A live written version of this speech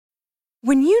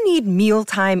When you need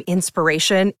mealtime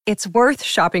inspiration, it's worth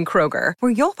shopping Kroger,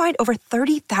 where you'll find over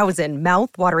 30,000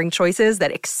 mouth-watering choices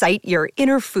that excite your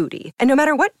inner foodie. And no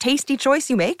matter what tasty choice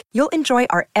you make, you'll enjoy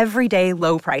our everyday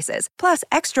low prices, plus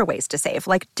extra ways to save,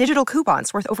 like digital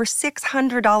coupons worth over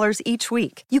 $600 each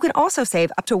week. You can also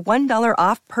save up to $1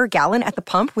 off per gallon at the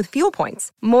pump with fuel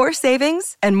points. More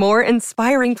savings and more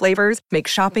inspiring flavors make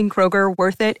shopping Kroger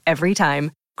worth it every time.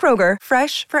 Kroger,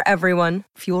 fresh for everyone.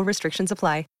 Fuel restrictions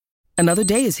apply. Another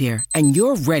day is here, and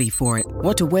you're ready for it.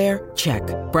 What to wear? Check.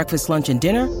 Breakfast, lunch, and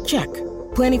dinner? Check.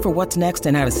 Planning for what's next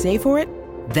and how to save for it?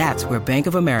 That's where Bank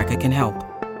of America can help.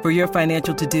 For your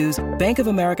financial to-dos, Bank of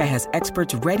America has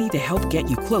experts ready to help get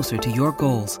you closer to your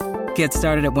goals. Get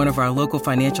started at one of our local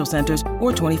financial centers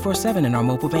or 24/7 in our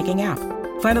mobile banking app.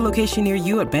 Find a location near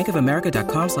you at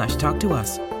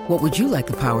bankofamerica.com/talktous. What would you like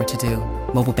the power to do?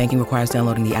 Mobile banking requires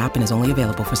downloading the app and is only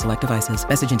available for select devices.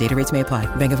 Message and data rates may apply.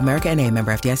 Bank of America N.A.,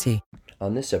 member FDIC.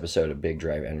 On this episode of Big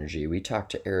Drive Energy, we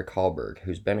talked to Eric Hallberg,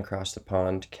 who's been across the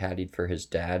pond, caddied for his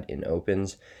dad in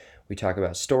Opens. We talk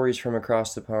about stories from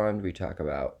across the pond. We talk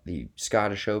about the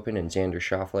Scottish Open and Xander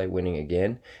Schauffele winning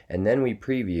again. And then we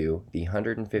preview the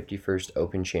 151st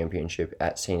Open Championship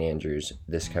at St. Andrews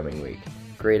this coming week.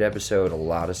 Great episode, a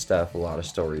lot of stuff, a lot of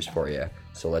stories for you.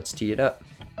 So let's tee it up.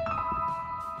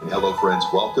 Hello, friends.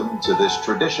 Welcome to this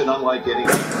tradition unlike any.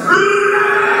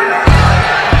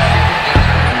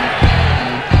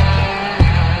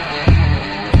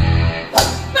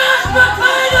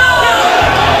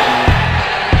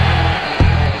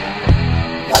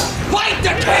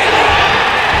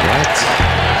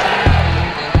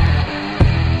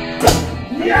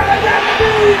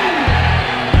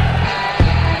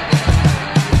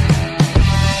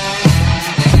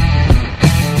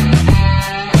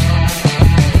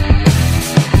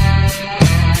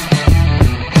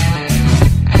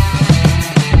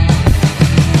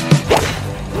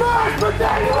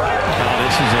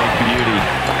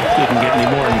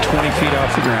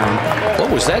 What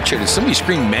was that, chicken? Somebody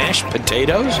scream mashed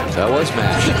potatoes? That was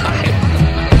mashed.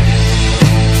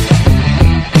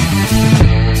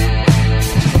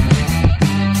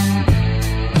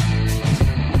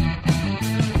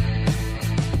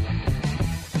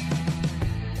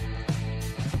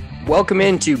 Welcome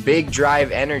into Big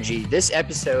Drive Energy. This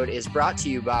episode is brought to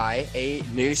you by a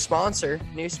new sponsor.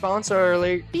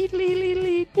 Alert.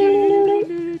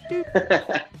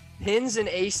 Pins and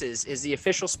Aces is the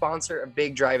official sponsor of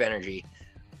Big Drive Energy.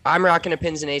 I'm rocking a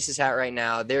Pins and Aces hat right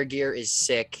now. Their gear is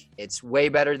sick. It's way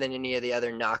better than any of the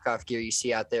other knockoff gear you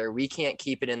see out there. We can't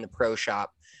keep it in the pro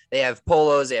shop. They have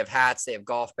polos, they have hats, they have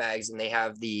golf bags, and they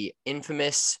have the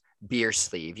infamous beer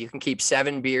sleeve. You can keep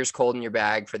 7 beers cold in your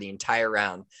bag for the entire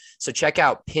round. So check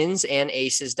out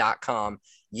pinsandaces.com.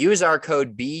 Use our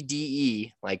code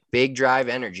BDE, like Big Drive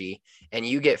Energy, and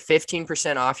you get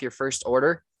 15% off your first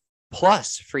order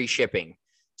plus free shipping.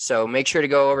 So make sure to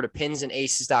go over to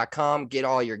pinsandaces.com, get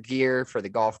all your gear for the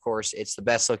golf course. It's the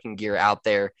best looking gear out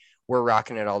there. We're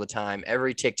rocking it all the time.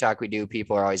 Every TikTok we do,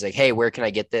 people are always like, hey, where can I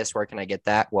get this? Where can I get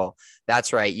that? Well,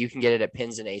 that's right. You can get it at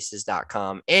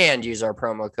pinsandaces.com and use our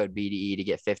promo code BDE to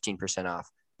get 15% off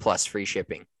plus free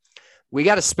shipping. We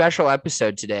got a special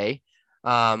episode today.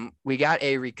 We got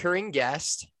a recurring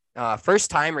guest, first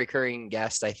time recurring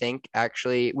guest, I think.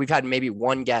 Actually, we've had maybe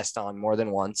one guest on more than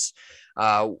once.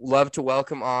 Love to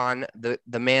welcome on the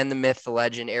man, the myth, the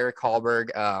legend, Eric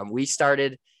Hallberg. We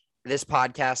started this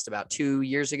podcast about 2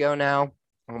 years ago now,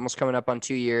 almost coming up on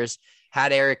 2 years.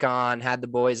 Had Eric on, had the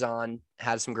boys on,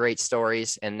 had some great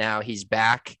stories, and now he's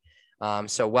back.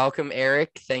 So welcome,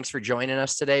 Eric. Thanks for joining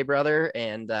us today, brother.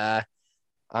 And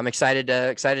I'm excited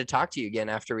to talk to you again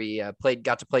after we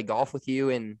got to play golf with you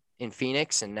in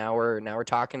Phoenix, and now we're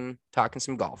talking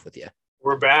some golf with you.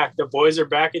 We're back. The boys are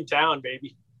back in town,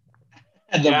 baby.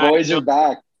 The boys are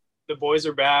back. The boys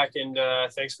are back, and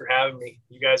thanks for having me.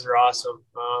 You guys are awesome.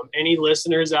 Any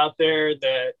listeners out there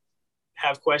that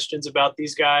have questions about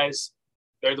these guys,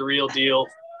 they're the real deal.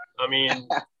 I mean,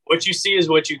 what you see is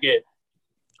what you get.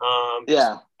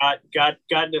 Yeah.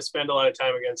 Gotten to spend a lot of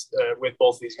time with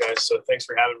both these guys, so thanks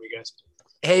for having me, guys.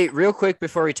 Hey, real quick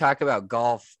before we talk about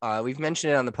golf, we've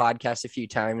mentioned it on the podcast a few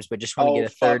times, but just want to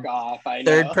get a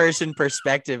third person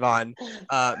perspective on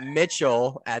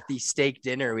Mitchell at the steak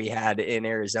dinner we had in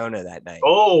Arizona that night.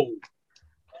 Oh,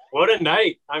 what a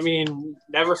night. I mean,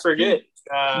 never forget.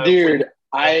 Dude,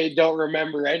 I don't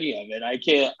remember any of it.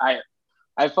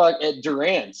 I fuck at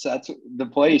Durant's. That's the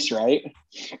place, right?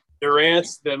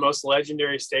 Durant's, the most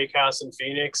legendary steakhouse in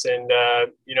Phoenix. And,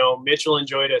 Mitchell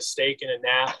enjoyed a steak and a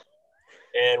nap.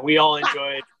 And we all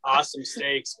enjoyed awesome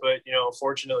steaks, but,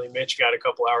 fortunately, Mitch got a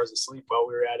couple hours of sleep while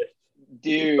we were at it.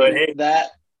 Dude, but, hey,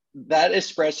 that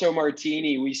espresso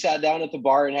martini, we sat down at the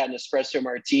bar and had an espresso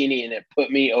martini, and it put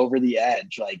me over the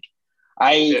edge. Like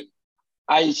I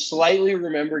slightly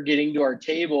remember getting to our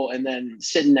table and then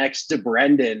sitting next to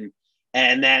Brendan,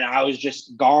 and then I was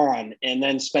just gone. And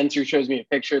then Spencer shows me a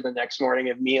picture the next morning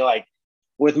of me like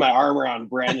with my arm around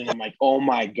Brendan. I'm like, oh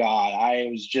my God, I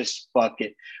was just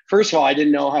fucking. First of all, I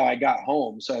didn't know how I got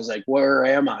home. So I was like, where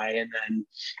am I? And then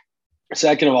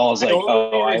second of all, I was like, My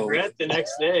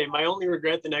only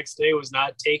regret the next day was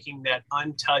not taking that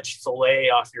untouched fillet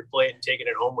off your plate and taking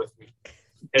it home with me.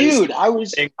 Dude, I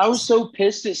was so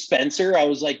pissed at Spencer. I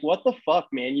was like, what the fuck,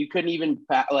 man? You couldn't even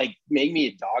like make me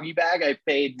a doggy bag. I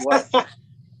paid what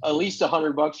at least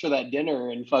 $100 for that dinner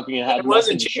and fucking had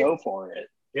nothing to show for it.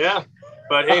 Yeah.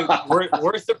 But hey,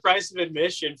 worth the price of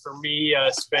admission for me,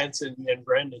 Spence and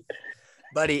Brendan.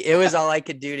 Buddy, it was all I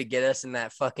could do to get us in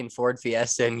that fucking Ford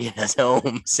Fiesta and get us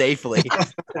home safely.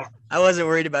 I wasn't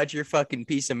worried about your fucking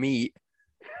piece of meat.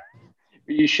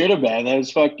 You should have been. That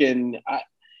was fucking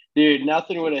dude,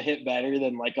 nothing would have hit better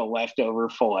than like a leftover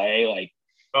fillet. Like,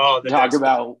 talk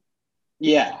about,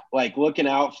 like looking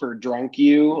out for drunk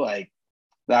you. Like,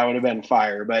 that would have been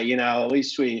fire. But, you know, at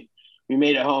least we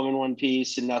made it home in one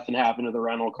piece and nothing happened to the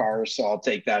rental car. So I'll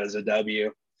take that as a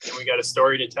W. And we got a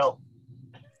story to tell.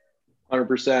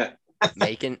 100%.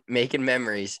 Making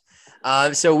memories.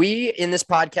 So we in this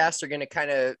podcast are going to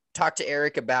kind of talk to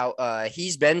Eric about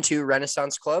he's been to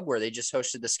Renaissance Club where they just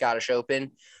hosted the Scottish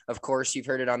Open. Of course, you've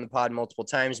heard it on the pod multiple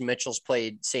times. Mitchell's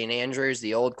played St. Andrews,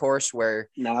 the old course where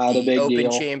the Open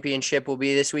Championship will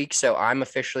be this week. So I'm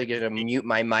officially going to mute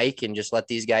my mic and just let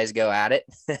these guys go at it.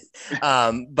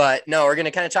 But no, we're going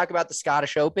to kind of talk about the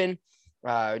Scottish Open.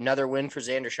 Another win for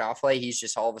Xander Schauffele. He's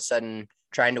just all of a sudden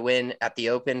trying to win at the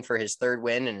Open for his third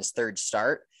win and his third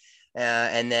start.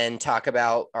 And then talk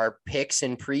about our picks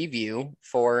and preview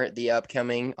for the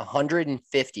upcoming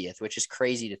 150th, which is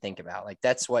crazy to think about. Like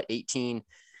that's what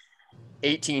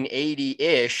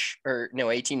 1880-ish or no,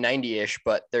 1890-ish,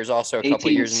 but there's also a couple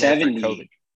years in there for COVID.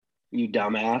 You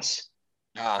dumbass.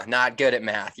 Not good at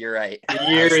math. You're right. The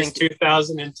year is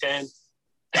 2010.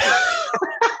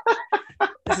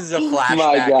 This is a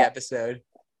flashback episode.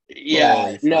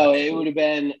 Yeah, no, it would have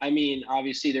been, I mean,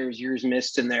 obviously there was years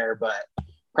missed in there, but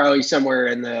probably somewhere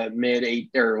in the mid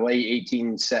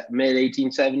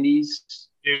 1870s.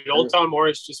 Dude, old Tom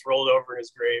Morris just rolled over in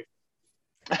his grave.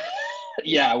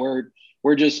 Yeah, we're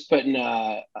just putting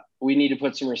we need to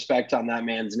put some respect on that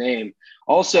man's name.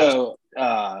 Also,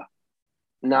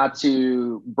 not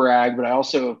to brag, but I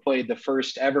also have played the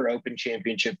first ever Open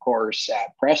Championship course at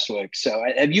Prestwick. So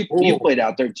have you played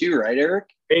out there too, right, Eric?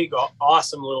 Big,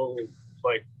 awesome little,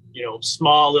 like, you know,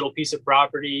 small little piece of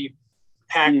property,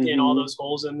 packed in all those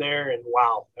holes in there, and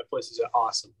wow, that place is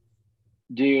awesome.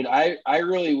 Dude, I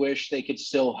really wish they could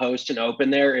still host an Open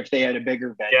there if they had a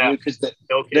bigger venue, because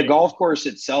the golf course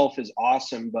itself is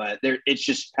awesome, but it's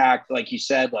just packed, like you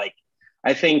said. Like,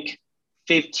 I think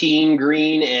 15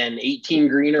 green and 18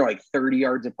 green are like 30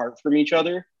 yards apart from each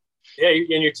other. Yeah,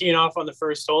 and you're teeing off on the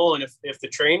first hole, and if the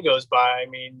train goes by, I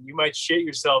mean, you might shit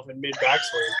yourself in mid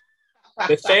backswing.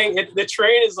 The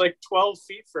train is like 12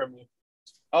 feet from you.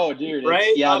 Oh, dude!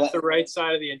 Right up the right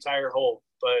side of the entire hole.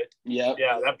 But yeah,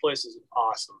 that place is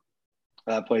awesome.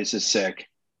 That place is sick.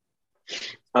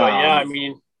 But yeah, I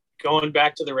mean, going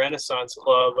back to the Renaissance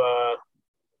Club,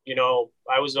 you know,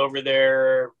 I was over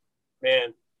there,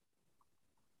 man.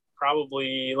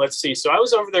 Probably, let's see. So I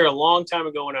was over there a long time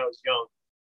ago when I was young.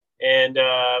 And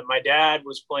my dad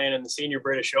was playing in the Senior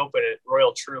British Open at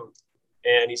Royal Troon.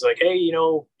 And he's like, hey, you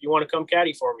know, you want to come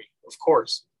caddy for me? Of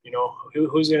course. You know,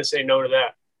 who's going to say no to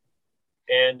that?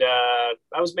 And I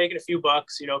was making a few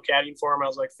bucks, you know, caddying for him. I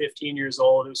was like 15 years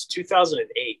old. It was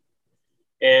 2008.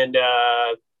 And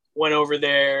went over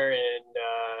there and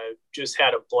just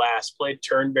had a blast. Played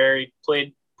Turnberry,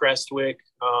 played Prestwick,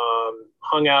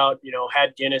 hung out, you know,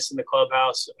 had Guinness in the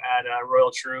clubhouse at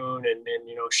Royal Troon and,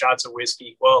 you know, shots of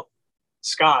whiskey. Well,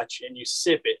 Scotch, and you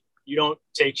sip it. You don't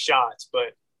take shots,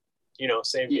 but, you know,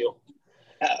 same deal.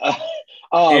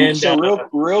 So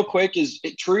real quick,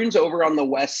 Troon's over on the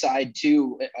west side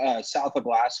too, south of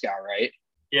Glasgow, right?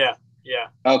 Yeah.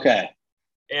 Okay.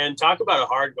 And talk about a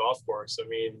hard golf course. I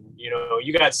mean, you know,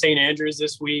 you got St. Andrews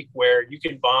this week where you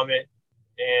can bomb it,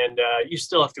 and you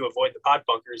still have to avoid the pot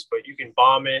bunkers, but you can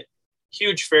bomb it.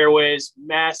 Huge fairways,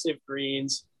 massive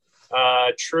greens.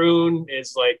 Troon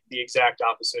is like the exact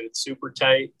opposite. It's super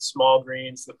tight, small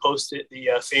greens. The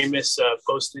famous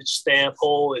postage stamp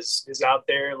hole is out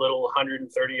there, little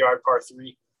 130-yard par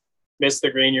 3. Miss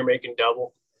the green, you're making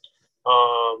double.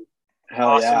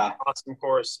 Awesome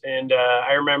course. And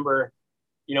I remember,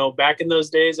 back in those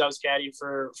days, I was caddying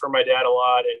for my dad a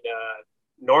lot, and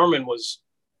Norman was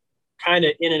kind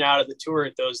of in and out of the tour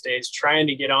at those days, trying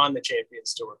to get on the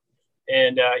Champions Tour.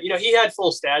 And he had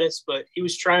full status, but he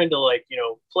was trying to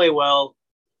play well,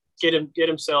 get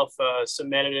himself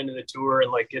cemented into the tour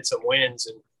and get some wins.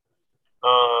 And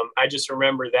I just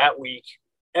remember that week,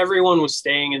 everyone was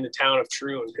staying in the town of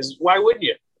Troon, because why wouldn't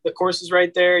you? The course is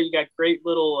right there. You got great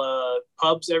little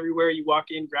pubs everywhere. You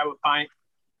walk in, grab a pint,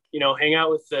 hang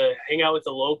out with the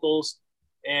locals.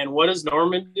 And what does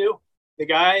Norman do? The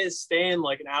guy is staying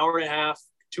an hour and a half,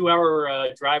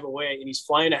 2-hour drive away, and he's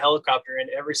flying a helicopter in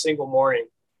every single morning,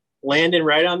 landing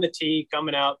right on the tee,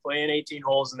 coming out, playing 18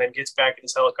 holes, and then gets back in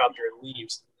his helicopter and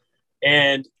leaves.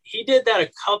 And he did that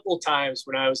a couple times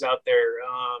when I was out there.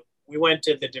 We went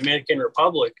to the Dominican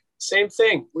Republic. Same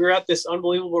thing. We were at this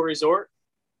unbelievable resort.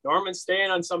 Norman's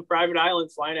staying on some private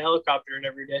island, flying a helicopter in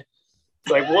every day.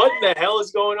 It's what the hell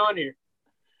is going on here?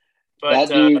 But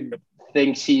that dude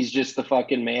thinks he's just the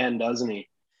fucking man, doesn't he?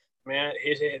 Man,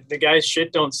 the guy's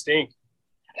shit don't stink.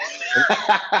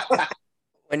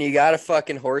 When you got a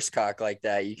fucking horse cock like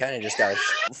that, you kind of just gotta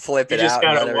flip it you just out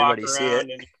and gotta let walk everybody see it.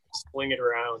 and sling it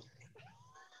around.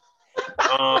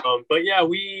 But yeah,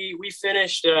 we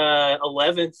finished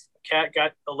 11th. Cat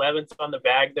got 11th on the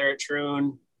bag there at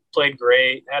Troon. Played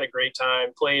great, had a great time.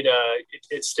 Played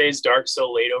it stays dark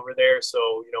so late over there,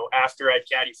 so after I'd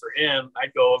caddy for him,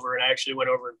 I'd go over, and I actually went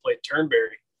over and played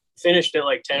Turnberry. Finished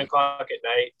at 10 o'clock at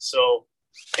night. So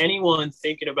anyone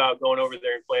thinking about going over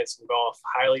there and playing some golf,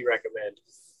 highly recommend.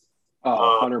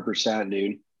 Oh, 100%,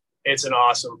 dude. It's an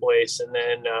awesome place. And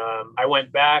then I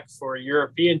went back for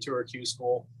European Tour Q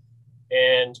School,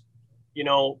 and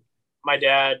my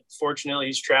dad, fortunately,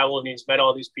 he's traveled and he's met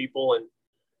all these people. And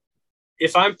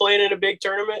if I'm playing in a big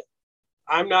tournament,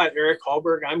 I'm not Eric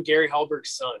Hallberg. I'm Gary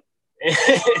Hallberg's son.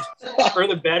 For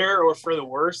the better or for the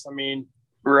worse. I mean,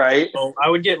 right. I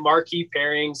would get marquee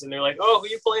pairings, and they're like, "Oh, who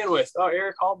you playing with?" "Oh,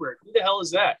 Eric Hallberg." "Who the hell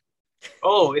is that?"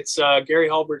 "Oh, it's Gary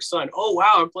Hallberg's son." "Oh,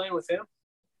 wow, I'm playing with him."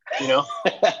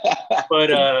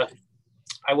 But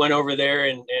I went over there,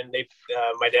 and they,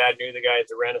 my dad knew the guy at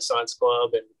the Renaissance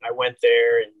Club, and I went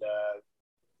there and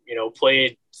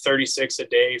played 36 a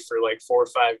day for 4 or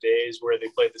 5 days, where they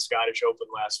played the Scottish Open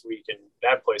last week, and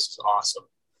that place is awesome.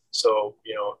 So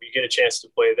if you get a chance to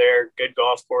play there, good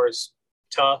golf course,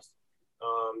 tough.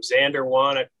 Xander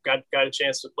won. I got a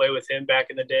chance to play with him back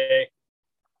in the day.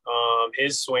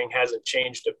 His swing hasn't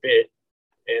changed a bit.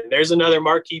 And there's another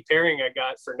marquee pairing I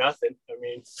got for nothing. I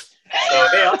mean, so,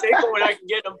 hey, I'll take them when I can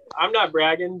get them. I'm not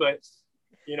bragging, but,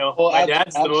 my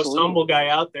dad's the most humble guy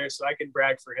out there, so I can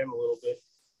brag for him a little bit.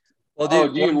 Well,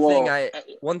 dude,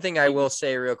 one thing I will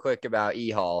say real quick about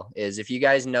E-Hall is, if you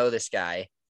guys know this guy,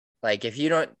 if you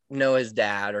don't know his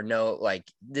dad or know,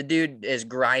 the dude is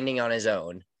grinding on his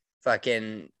own,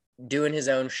 fucking doing his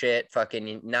own shit,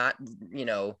 fucking not,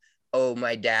 oh,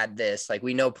 my dad this.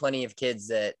 We know plenty of kids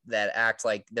that act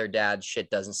like their dad's shit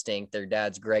doesn't stink. Their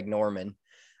dad's Greg Norman.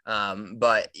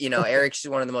 But, Eric's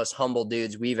one of the most humble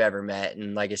dudes we've ever met.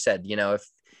 And like I said,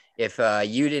 if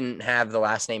you didn't have the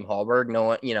last name Hallberg, no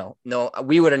one,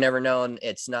 we would have never known.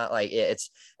 It's not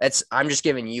I'm just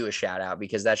giving you a shout out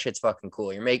because that shit's fucking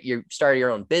cool. You're starting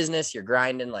your own business. You're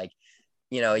grinding,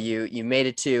 you made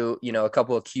it to, a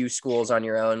couple of Q schools on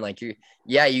your own.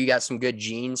 You got some good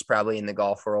genes probably in the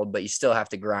golf world, but you still have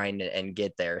to grind and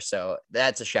get there. So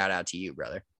that's a shout out to you,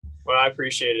 brother. Well, I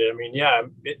appreciate it. I mean,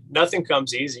 nothing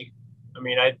comes easy. I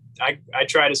mean, I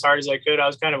tried as hard as I could. I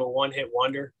was kind of a one-hit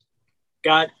wonder.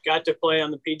 Got to play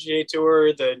on the PGA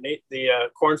Tour,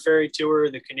 the Korn Ferry Tour,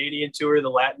 the Canadian Tour, the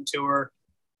Latin Tour.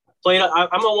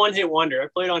 I'm a one-hit wonder. I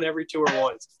played on every tour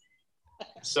once.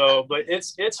 So, but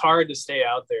it's hard to stay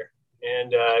out there,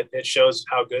 and it shows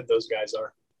how good those guys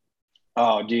are.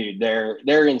 Oh, dude,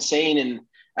 they're insane. And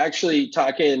actually,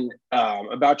 talking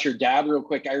about your dad real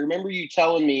quick, I remember you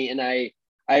telling me, and I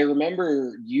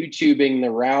remember YouTubing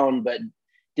the round, but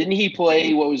didn't he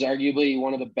play what was arguably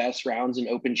one of the best rounds in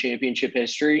Open Championship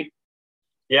history?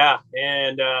 Yeah,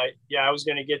 and I was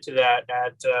going to get to that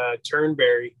at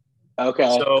Turnberry. Okay.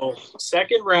 So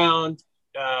second round,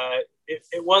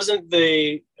 it wasn't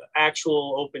the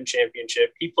actual Open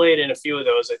Championship. He played in a few of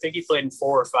those. I think he played in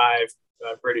 4 or 5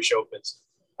 British Opens.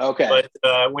 Okay.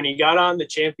 But when he got on the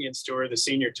Champions Tour, the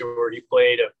Senior Tour, he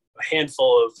played a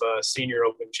handful of Senior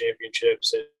Open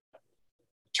Championships. And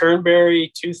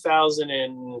Turnberry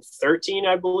 2013,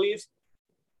 I believe.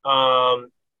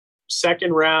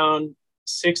 Second round,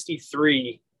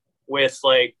 63 with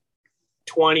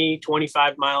 20,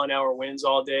 25 mile an hour winds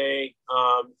all day.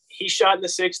 He shot in the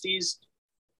 60s.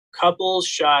 Couples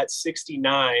shot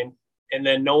 69, and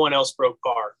then no one else broke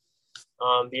par.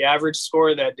 The average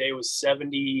score that day was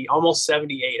 70, almost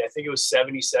 78. I think it was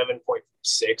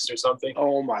 77.6 or something.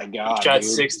 Oh my God. He shot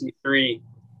dude. 63.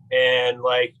 And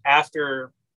like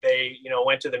after they,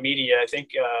 went to the media, I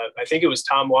think it was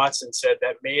Tom Watson said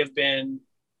that may have been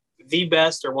the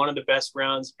best or one of the best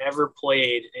rounds ever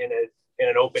played in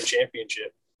an open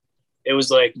championship. It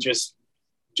was like just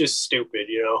stupid,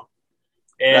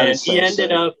 And so he ended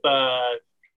sick. up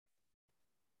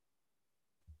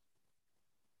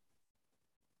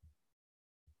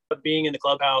being in the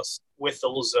clubhouse with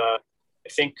those, I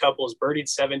think couples birdied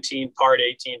 17, parred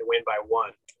 18 to win by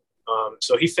 1.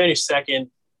 So he finished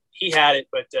second. He had it,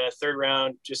 but third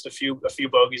round, just a few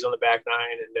bogeys on the back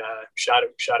nine and shot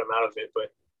him out of it.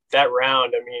 But that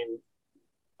round, I mean,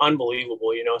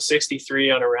 unbelievable.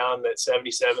 63 on a round that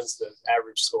 77 is the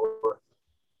average score.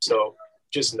 So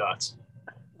just nuts.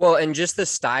 Well, and just the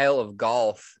style of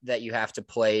golf that you have to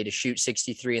play to shoot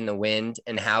 63 in the wind,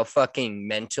 and how fucking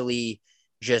mentally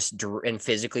and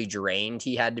physically drained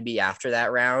he had to be after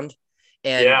that round.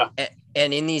 And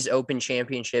in these open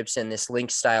championships and this link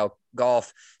style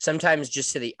golf, sometimes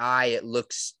just to the eye, it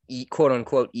looks quote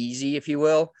unquote easy, if you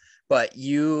will, but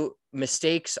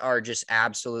mistakes are just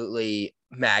absolutely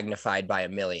magnified by a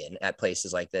million at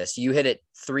places like this. You hit it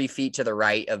 3 feet to the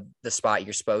right of the spot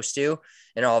you're supposed to,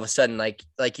 and all of a sudden, like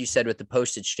you said with the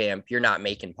postage stamp, you're not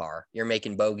making par, you're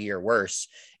making bogey or worse.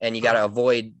 And you got to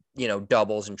avoid,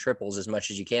 doubles and triples as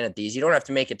much as you can at these. You don't have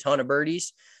to make a ton of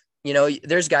birdies.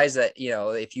 There's guys that,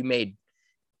 if you made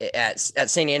at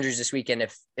St. Andrews this weekend,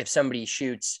 if somebody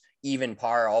shoots even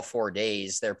par all 4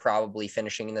 days, they're probably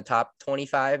finishing in the top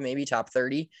 25, maybe top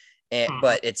 30.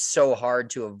 But it's so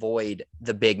hard to avoid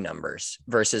the big numbers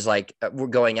versus like we're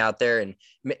going out there and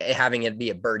having it be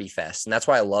a birdie fest. And that's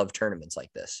why I love tournaments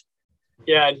like this.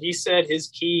 Yeah. And he said his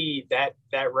key that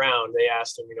round, they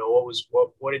asked him,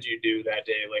 what did you do that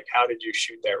day? Like, how did you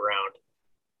shoot that round?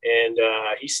 And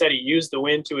he said he used the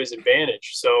wind to his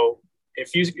advantage. So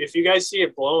if you guys see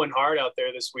it blowing hard out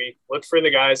there this week, look for the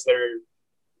guys that are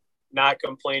not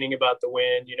complaining about the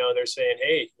wind. They're saying,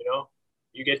 hey,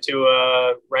 you get to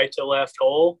a right to left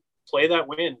hole, play that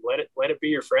wind. Let it be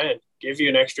your friend. Give you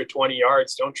an extra 20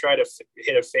 yards. Don't try to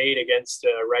hit a fade against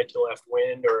a right to left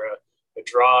wind or a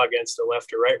draw against a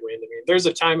left or right wind. I mean, there's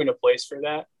a time and a place for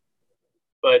that.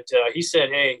 But he said,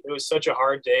 hey, it was such a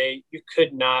hard day. You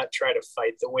could not try to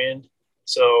fight the wind.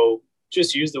 So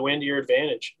just use the wind to your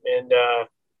advantage. And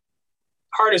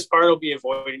hardest part will be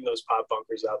avoiding those pop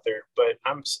bunkers out there. But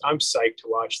I'm psyched to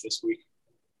watch this week.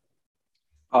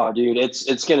 Oh, dude,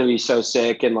 it's going to be so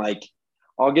sick. And like,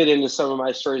 I'll get into some of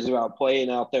my stories about playing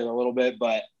out there a little bit,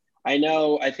 but I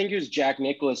think it was Jack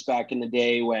Nicklaus back in the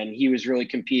day when he was really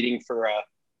competing for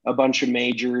a bunch of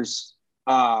majors.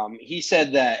 He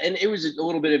said that, and it was a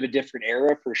little bit of a different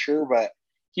era for sure, but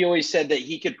he always said that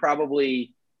he could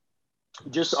probably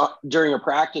just during a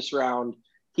practice round,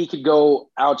 he could go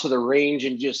out to the range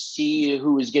and just see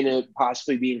who was going to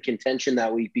possibly be in contention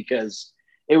that week, because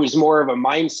it was more of a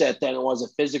mindset than it was a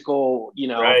physical,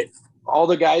 Right. All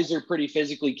the guys are pretty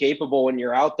physically capable when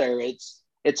you're out there.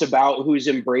 It's about who's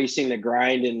embracing the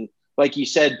grind. And like you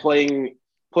said, playing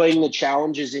the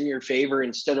challenges in your favor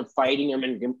instead of fighting them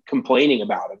and complaining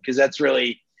about them. Cause that's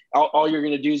really all you're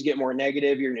going to do is get more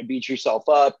negative. You're going to beat yourself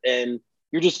up and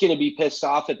you're just going to be pissed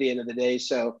off at the end of the day.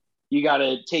 So you got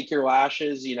to take your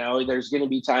lashes. There's going to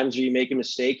be times where you make a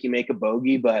mistake, you make a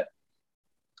bogey, but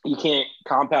you can't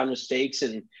compound mistakes,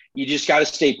 and you just got to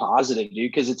stay positive,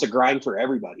 dude, because it's a grind for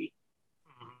everybody.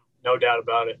 No doubt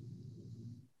about it.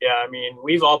 Yeah, I mean,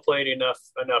 we've all played enough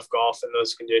golf in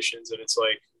those conditions, and it's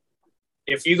like,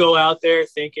 if you go out there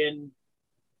thinking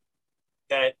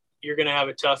that you're going to have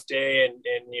a tough day and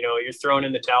you're throwing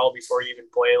in the towel before you even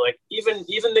play, like even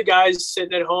the guys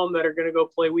sitting at home that are going to go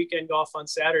play weekend golf on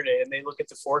Saturday and they look at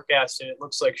the forecast and it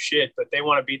looks like shit, but they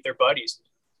want to beat their buddies.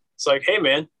 It's like, hey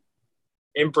man,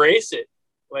 embrace it.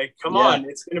 Like, come on,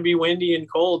 it's going to be windy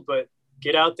and cold, but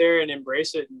get out there and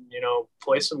embrace it and,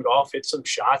 play some golf, hit some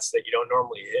shots that you don't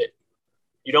normally hit.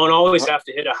 You don't always have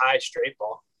to hit a high straight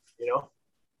ball,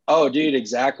 Oh, dude,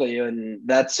 exactly. And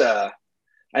that's,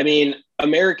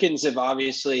 Americans have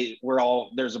obviously,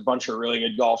 there's a bunch of really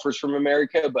good golfers from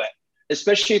America, but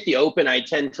especially at the Open, I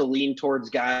tend to lean towards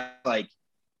guys like,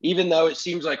 even though it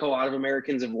seems like a lot of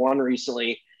Americans have won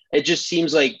recently, it just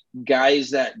seems like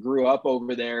guys that grew up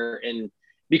over there. And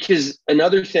because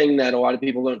another thing that a lot of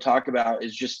people don't talk about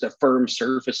is just the firm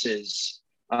surfaces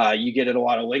you get at a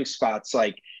lot of link spots.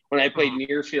 Like when I played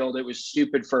Muirfield, it was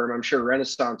stupid firm. I'm sure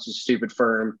Renaissance was stupid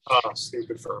firm. Oh,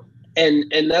 stupid firm.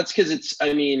 And that's because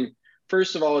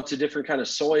first of all, it's a different kind of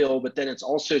soil, but then it's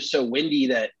also so windy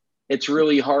that it's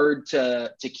really hard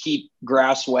to keep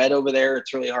grass wet over there.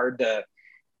 It's really hard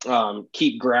to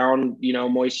keep ground,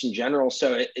 moist in general.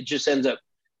 So it just ends up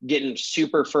getting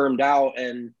super firmed out.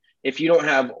 And if you don't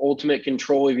have ultimate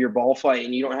control of your ball flight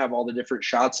and you don't have all the different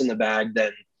shots in the bag,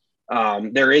 then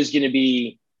there is going to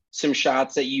be some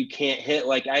shots that you can't hit.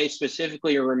 Like I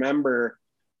specifically remember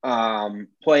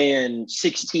playing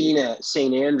 16 at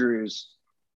St. Andrews,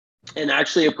 and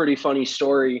actually a pretty funny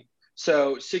story.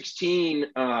 So 16,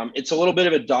 it's a little bit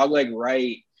of a dogleg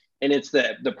right, and it's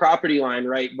the property line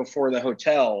right before the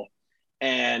hotel.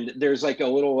 And there's like a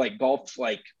little like golf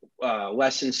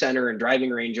lesson center and driving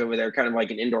range over there, kind of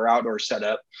like an indoor outdoor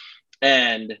setup.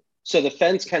 And so the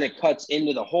fence kind of cuts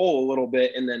into the hole a little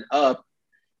bit and then up.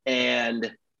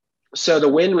 And so the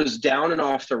wind was down and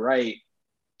off the right.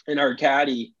 And our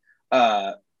caddy,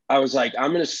 I was like,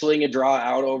 I'm going to sling a draw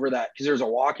out over that, because there's a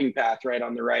walking path right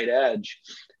on the right edge.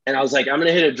 And I was like, I'm going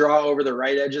to hit a draw over the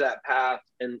right edge of that path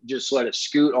and just let it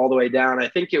scoot all the way down. I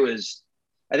think it's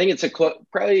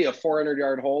probably a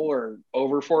 400-yard hole or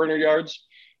over 400 yards.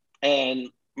 And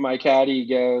my caddy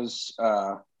goes,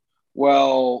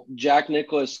 well, Jack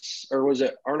Nicklaus, or was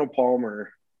it Arnold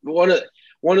Palmer? One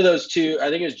of those two, I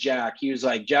think it was Jack. He was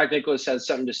like, Jack Nicklaus has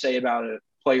something to say about it,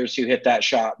 players who hit that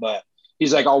shot, but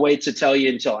he's like, I'll wait to tell you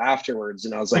until afterwards.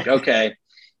 And I was like, okay.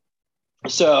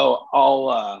 So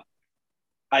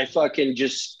I fucking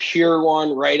just pure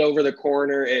one right over the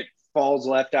corner. It falls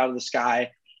left out of the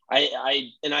sky.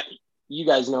 You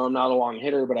guys know I'm not a long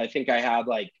hitter, but I think I had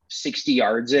like 60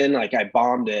 yards in. Like I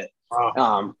bombed it,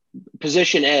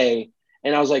 position A.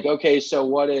 And I was like, okay, so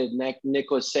what did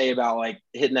Nicklaus say about like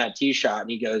hitting that tee shot? And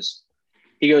he goes,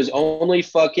 only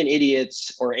fucking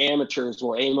idiots or amateurs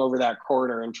will aim over that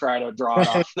corner and try to draw it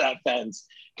off that fence.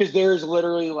 Because there's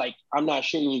literally like, I'm not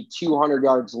shitting you, 200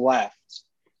 yards left.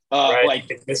 Right. Like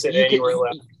you could miss it anywhere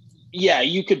left. Yeah,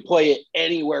 you could play it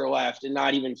anywhere left and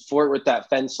not even flirt with that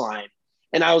fence line.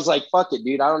 And I was like, fuck it,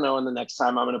 dude. I don't know when the next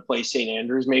time I'm going to play St.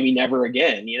 Andrews, maybe never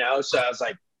again, So I was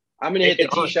like, I'm going to hit the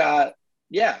tee shot.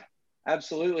 Yeah,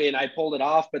 absolutely. And I pulled it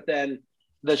off. But then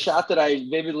the shot that I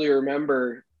vividly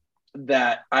remember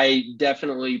that I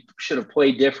definitely should have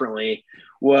played differently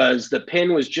was the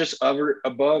pin was just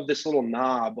above this little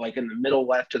knob, like in the middle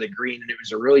left of the green. And it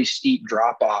was a really steep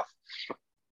drop off.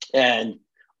 And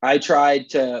I tried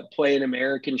to play an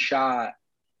American shot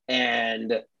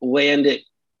and land it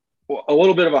a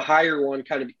little bit of a higher one,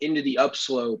 kind of into the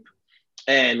upslope,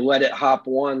 and let it hop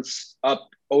once up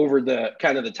over the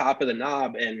kind of the top of the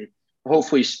knob and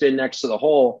hopefully spin next to the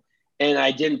hole. And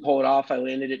I didn't pull it off. I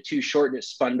landed it too short and it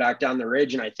spun back down the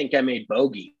ridge. And I think I made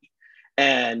bogey,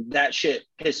 and that shit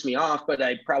pissed me off, but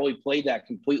I probably played that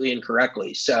completely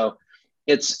incorrectly. So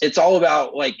it's all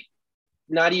about like,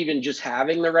 not even just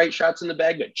having the right shots in the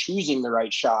bag, but choosing the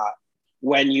right shot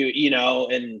when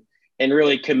and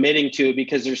really committing to it,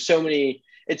 because there's so many,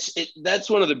 that's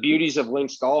one of the beauties of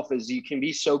links golf is you can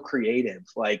be so creative.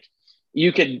 Like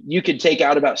you could take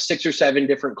out about 6 or 7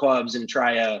 different clubs and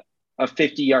try a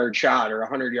 50-yard shot or a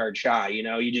 100-yard shot.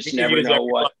 You just never know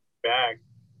what bag.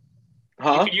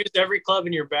 Huh? You could use every club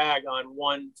in your bag on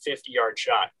one 50-yard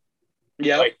shot.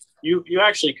 Yeah. Like you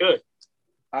actually could.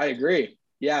 I agree.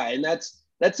 Yeah. And that's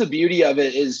the beauty of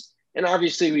it is, and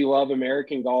obviously we love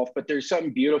American golf, but there's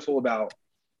something beautiful about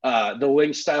the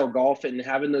link style golf and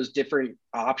having those different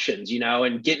options,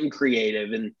 and getting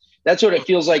creative. And that's what it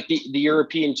feels like the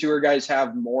European tour guys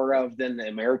have more of than the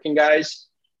American guys,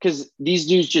 because these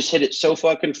dudes just hit it so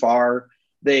fucking far.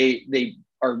 They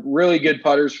are really good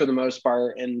putters for the most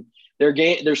part, and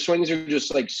their swings are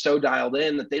just like so dialed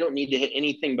in that they don't need to hit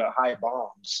anything but high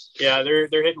bombs. Yeah, they're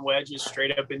hitting wedges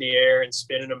straight up in the air and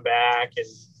spinning them back.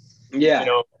 And yeah,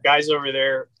 guys over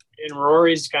there, and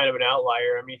Rory's kind of an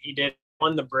outlier. I mean, he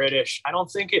won the British. I don't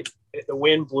think the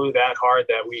wind blew that hard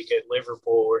that week at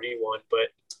Liverpool where he won, but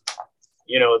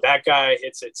that guy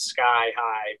hits it sky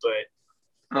high.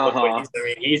 But look what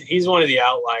he's one of the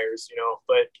outliers,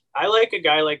 But I like a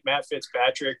guy like Matt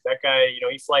Fitzpatrick. That guy,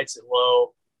 he flights it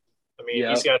low. I mean,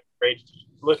 He's got great.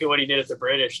 Look at what he did at the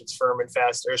British. It's firm and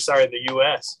fast. Or sorry, the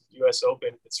U.S.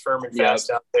 Open. It's firm and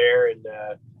fast out there, and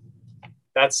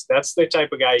that's the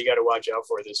type of guy you got to watch out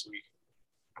for this week.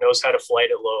 Knows how to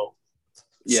flight it low.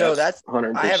 Yeah, so that's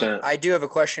 100%. I do have a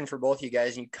question for both of you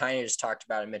guys. You kind of just talked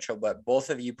about it, Mitchell, but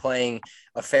both of you playing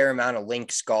a fair amount of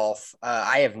links golf.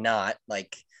 I have not,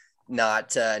 not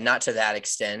to that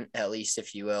extent, at least,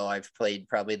 if you will. I've played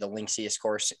probably the linksiest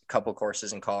couple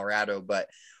courses in Colorado, but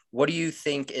what do you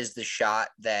think is the shot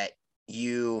that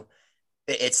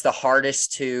it's the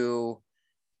hardest to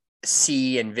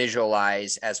see and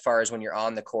visualize as far as when you're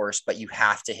on the course, but you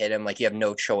have to hit them. Like you have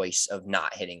no choice of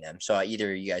not hitting them. So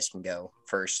either you guys can go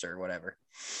first or whatever.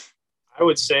 I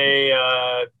would say,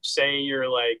 say you're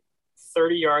like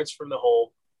 30 yards from the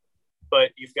hole,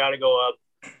 but you've got to go up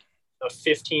a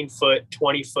 15-foot,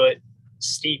 20-foot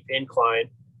steep incline,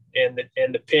 and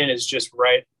the pin is just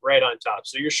right on top.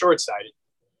 So you're short-sighted.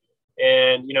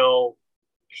 And, you know,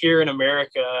 here in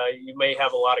America, you may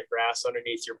have a lot of grass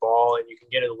underneath your ball, and you can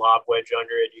get a lob wedge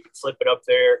under it. You can flip it up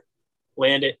there,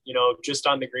 land it, you know, just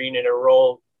on the green, and it'll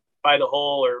roll by the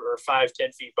hole or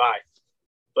 5-10 feet by.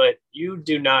 But you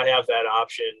do not have that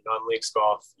option on links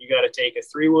golf. You got to take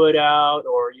a 3-wood out,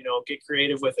 or, you know, get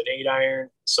creative with an 8-iron,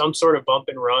 some sort of bump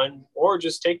and run, or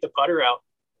just take the putter out.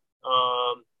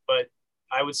 But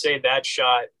I would say that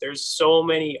shot, there's so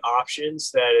many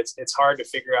options that it's hard to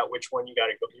figure out which one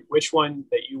which one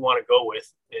that you want to go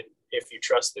with, and if you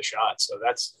trust the shot. So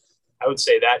I would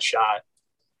say that shot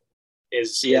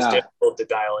is difficult to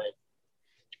dial in.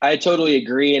 I totally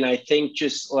agree. And I think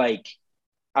just like,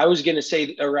 I was going to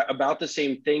say about the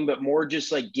same thing, but more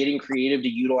just like getting creative to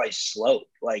utilize slope.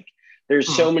 Like there's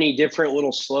so many different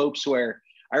little slopes where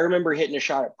I remember hitting a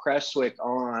shot at Prestwick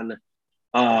on,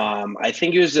 I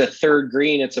think it was the third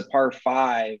green. It's a par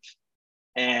 5,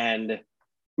 and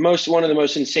one of the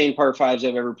most insane par 5s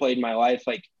I've ever played in my life.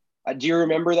 Like, do you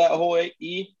remember that hole,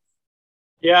 E?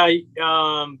 Yeah.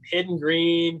 Hidden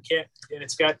green, and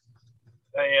it's got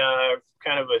a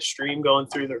kind of a stream going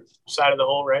through the side of the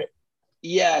hole, right?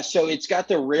 Yeah, so it's got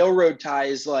the railroad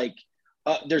ties. Like,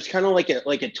 there's kind of like a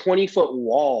 20-foot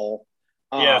wall.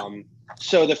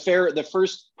 So the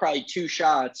first probably 2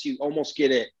 shots, you almost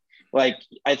get it. Like,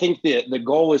 I think the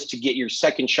goal is to get your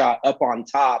second shot up on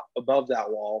top above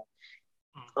that wall.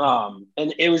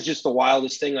 And it was just the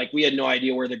wildest thing. Like, we had no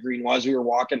idea where the green was. We were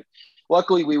walking.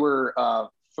 Luckily, we were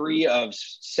 3 of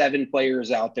 7 players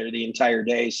out there the entire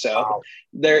day. So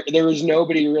there was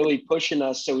nobody really pushing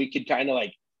us, so we could kind of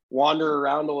like wander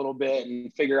around a little bit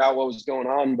and figure out what was going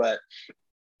on. But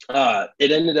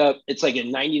it ended up, it's like a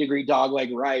 90-degree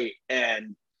dogleg right.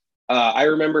 And I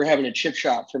remember having a chip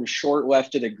shot from short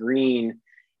left of the green.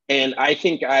 And I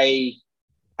think I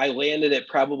landed it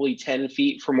probably 10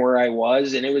 feet from where I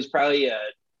was. And it was probably a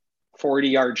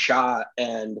 40-yard shot.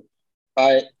 And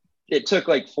it took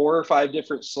like 4 or 5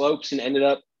 different slopes and ended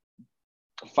up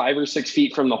 5 or 6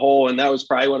 feet from the hole. And that was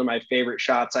probably one of my favorite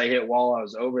shots I hit while I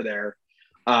was over there.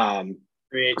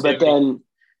 But then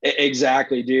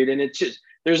exactly, dude. And it's just,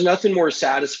 there's nothing more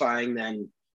satisfying than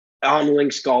on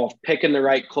links golf, picking the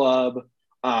right club,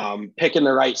 picking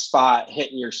the right spot,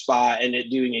 hitting your spot, and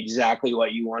it doing exactly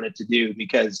what you want it to do,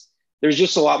 because there's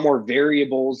just a lot more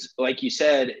variables. Like you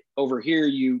said, over here,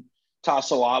 you toss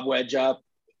a lob wedge up,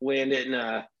 land it in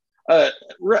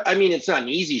I mean, it's not an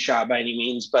easy shot by any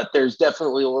means, but there's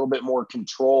definitely a little bit more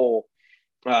control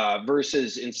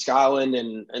versus in Scotland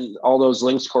and all those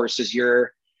links courses,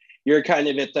 you're kind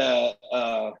of at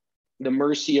the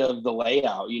mercy of the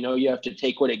layout. You know, you have to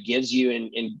take what it gives you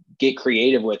and get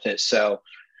creative with it. So,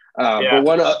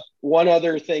 but one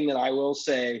other thing that I will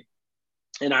say,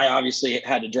 and I obviously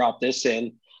had to drop this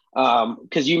in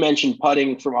because you mentioned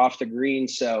putting from off the green.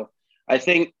 So I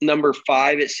think number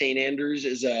 5 at St. Andrews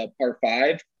is a par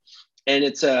 5, and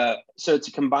it's a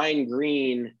combined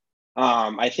green.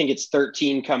 I think it's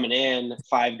 13 coming in,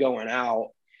 5 going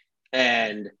out.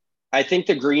 And I think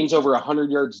the green's over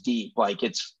 100 yards deep. Like,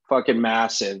 it's fucking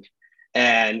massive.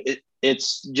 And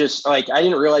it's just like, I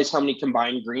didn't realize how many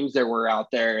combined greens there were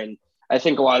out there. And I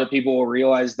think a lot of people will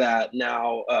realize that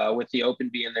now with the Open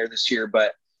being there this year.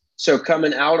 But so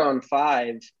coming out on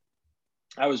 5,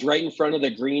 I was right in front of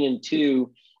the green in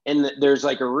 2. And there's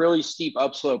like a really steep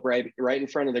upslope right in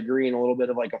front of the green, a little bit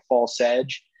of like a false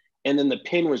edge. And then the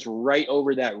pin was right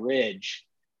over that ridge.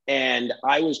 And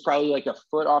I was probably like a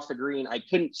foot off the green. I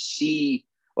couldn't see,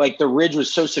 like, the ridge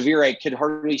was so severe, I could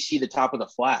hardly see the top of the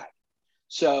flag.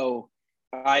 So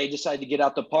I decided to get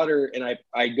out the putter, and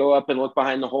I go up and look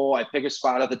behind the hole. I pick a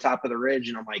spot at the top of the ridge,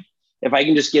 and I'm like, if I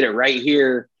can just get it right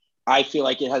here, I feel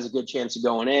like it has a good chance of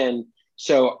going in.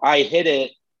 So I hit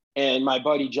it, and my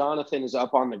buddy Jonathan is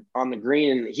up on the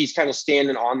green, and he's kind of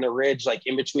standing on the ridge, like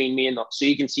in between me and so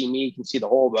you can see me, you can see the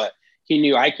hole, but he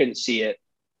knew I couldn't see it.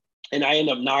 And I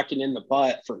ended up knocking in the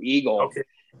putt for eagle. Okay.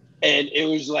 And it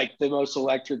was like the most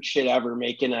electric shit ever,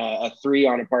 making a 3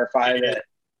 on a par 5.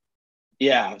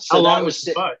 Yeah. So how long was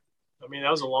the putt? I mean,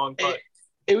 that was a long putt.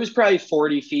 It was probably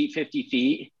 40 feet, 50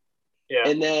 feet. Yeah.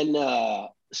 And then,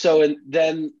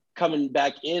 then coming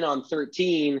back in on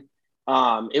 13,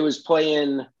 it was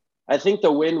playing, I think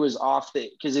the wind was off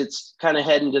because it's kind of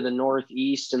heading to the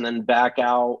northeast and then back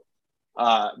out.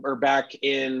 or back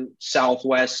in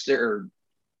Southwest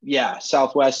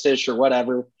Southwestish or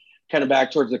whatever, kind of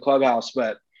back towards the clubhouse.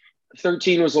 But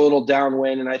 13 was a little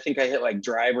downwind, and I think I hit like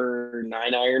driver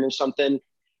 9-iron or something.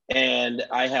 And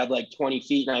I had like 20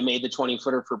 feet, and I made the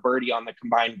 20-footer for birdie on the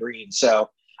combined green. So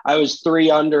I was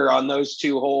 3 under on those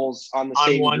 2 holes on the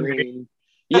same green.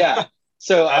 Yeah.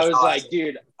 So I was awesome. Like,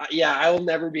 dude, yeah, I will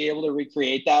never be able to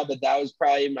recreate that, but that was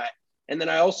probably my. And then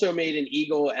I also made an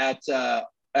eagle at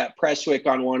Prestwick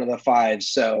on one of the 5s.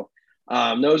 So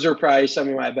those are probably some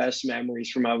of my best memories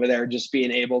from over there, just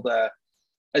being able to,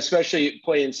 especially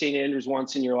playing St. Andrews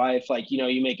once in your life. Like,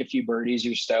 you make a few birdies,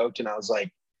 you're stoked. And I was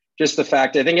like, just the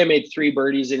fact, I think I made 3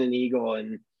 birdies in an eagle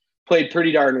and played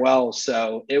pretty darn well.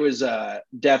 So it was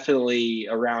definitely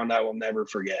a round I will never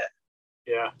forget.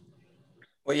 Yeah.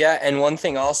 Well, yeah. And one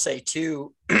thing I'll say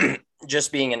too,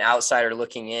 just being an outsider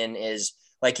looking in, is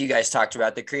like you guys talked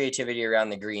about the creativity around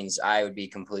the greens. I would be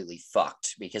completely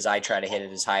fucked because I try to hit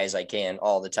it as high as I can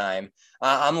all the time.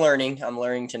 I'm learning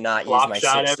to not use my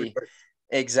 60. Everywhere.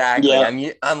 Exactly.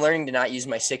 Yeah. I'm learning to not use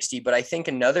my 60, but I think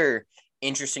another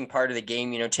interesting part of the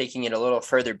game, taking it a little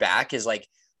further back, is like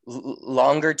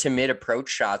longer to mid approach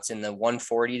shots in the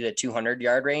 140 to 200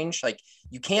 yard range. Like,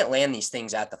 you can't land these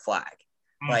things at the flag.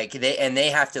 Like they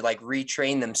have to like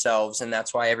retrain themselves. And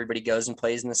that's why everybody goes and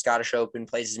plays in the Scottish Open,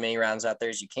 plays as many rounds out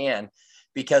there as you can,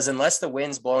 because unless the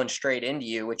wind's blowing straight into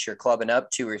you, which you're clubbing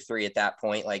up 2 or 3 at that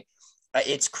point, like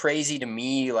it's crazy to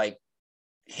me, like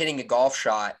hitting a golf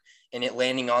shot and it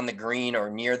landing on the green or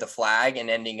near the flag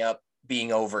and ending up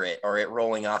being over it or it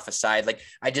rolling off a side. Like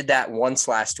I did that once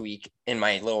last week in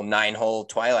my little 9-hole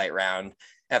twilight round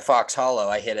at Fox Hollow.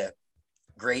 I hit a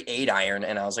great 8-iron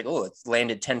and I was like, oh, it's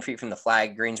landed 10 feet from the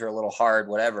flag. Greens were a little hard,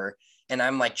 whatever. And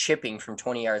I'm like chipping from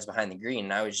 20 yards behind the green.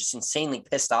 And I was just insanely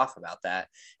pissed off about that.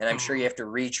 And I'm sure you have to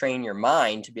retrain your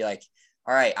mind to be like,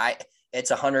 all right, it's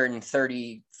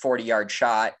 130, 40 yard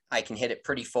shot. I can hit it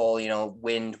pretty full,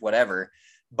 wind, whatever,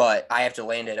 but I have to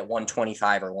land it at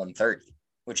 125 or 130,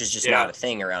 which is just not a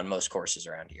thing around most courses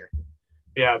around here.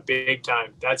 Yeah, big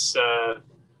time. That's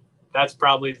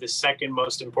probably the second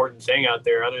most important thing out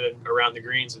there other than around the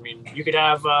greens. I mean, you could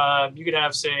have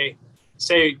say,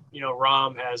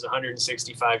 Rahm has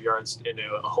 165 yards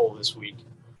into a hole this week.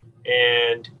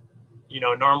 And,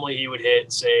 normally he would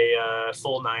hit, say,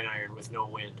 full 9-iron with no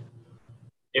wind.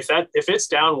 If it's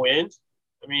downwind,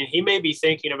 I mean, he may be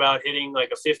thinking about hitting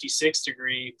like a 56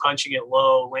 degree, punching it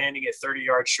low, landing it 30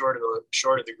 yards short of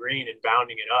the green and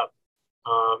bounding it up.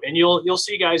 And you'll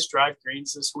see guys drive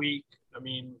greens this week. I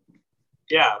mean,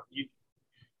 yeah,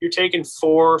 you're taking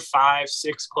 4, 5,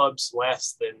 6 clubs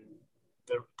less than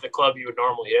the club you would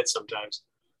normally hit sometimes.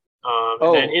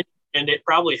 And it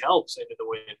probably helps into the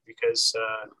wind because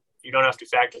you don't have to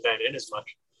factor that in as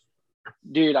much.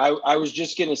 Dude, I was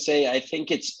just going to say, I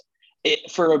think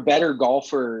for a better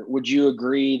golfer, would you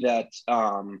agree that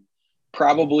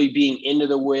probably being into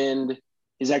the wind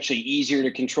is actually easier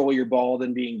to control your ball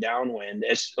than being downwind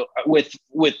with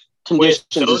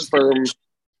conditions as firm?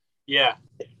 Yeah,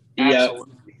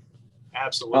 absolutely.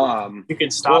 Absolutely. You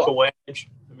can stop a wedge.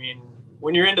 I mean,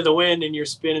 when you're into the wind and you're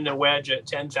spinning a wedge at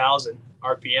 10,000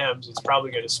 RPMs, it's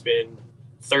probably going to spin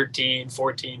 13,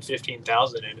 14,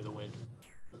 15,000 into the wind.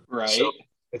 Right. So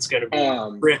it's going to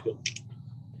be ripping.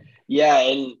 Yeah,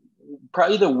 and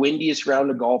probably the windiest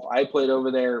round of golf I played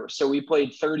over there. So we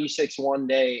played 36 one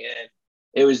day, and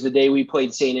it was the day we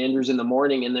played St. Andrews in the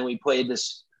morning, and then we played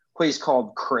this place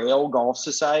called Crail Golf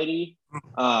Society.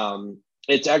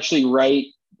 It's actually right.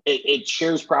 It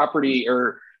shares property,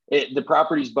 or the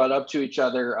properties butt up to each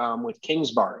other with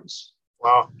Kingsbarns.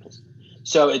 Wow.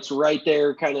 So it's right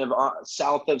there, kind of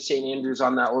south of St. Andrews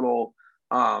on that little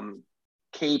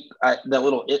cape. I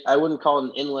wouldn't call it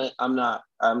an inlet. I'm not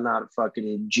a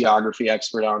fucking geography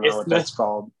expert. I don't know what that's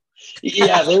called.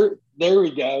 Yeah, there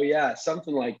we go. Yeah,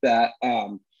 something like that.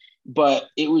 But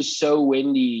it was so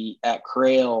windy at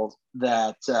Crail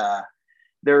that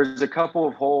there was a couple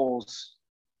of holes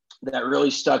that really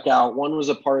stuck out. One was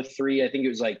a par 3. I think it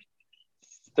was like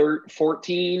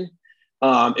 14.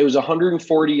 It was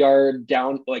 140 yard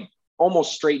down, like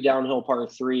almost straight downhill par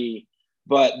 3.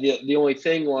 But the only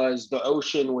thing was the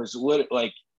ocean was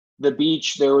like the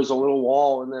beach. There was a little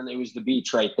wall, and then it was the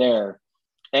beach right there.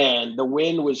 And the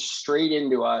wind was straight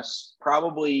into us,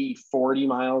 probably 40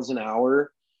 miles an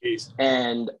hour. Jeez.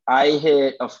 And I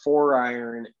hit a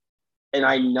 4-iron, and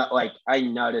I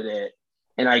nutted it,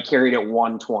 and I carried it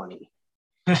 120.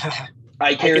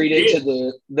 I carried it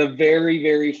to the very,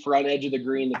 very front edge of the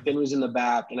green. The pin was in the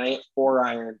back, and I hit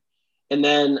 4-iron. And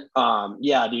then,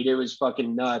 dude, it was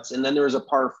fucking nuts. And then there was a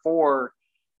par 4.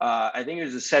 I think it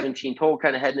was the 17th hole,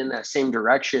 kind of heading in that same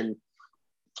direction.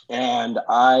 and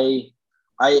I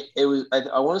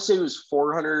want to say it was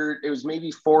 400. It was maybe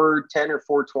 410 or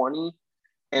 420,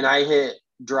 and I hit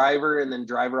driver and then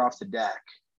driver off the deck,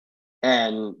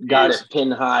 and got it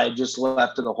pin high, just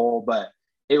left of the hole, but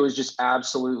it was just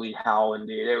absolutely howling,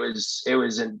 dude. It was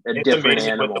a different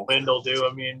animal. What the wind will do.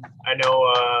 I mean, I know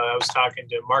I was talking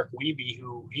to Mark Wiebe,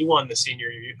 who he won the senior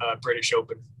British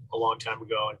Open a long time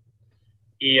ago, and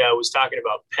he was talking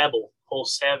about Pebble, hole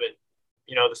 7.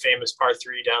 You know, the famous par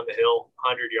 3 down the hill,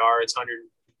 100 yards,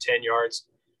 110 yards.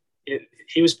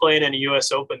 He was playing in a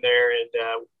U.S. Open there, and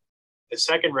the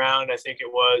second round, I think it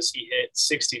was, he hit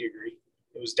 60 degree.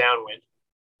 It was downwind.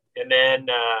 And then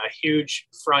a huge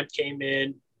front came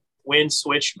in, wind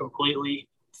switched completely,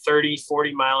 30,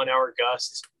 40 mile an hour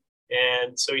gusts.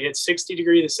 And so he hit 60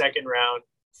 degree the second round,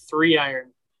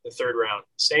 3-iron the third round.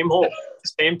 Same hole,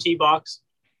 same tee box,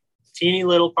 teeny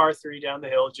little par 3 down the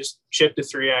hill, just chipped a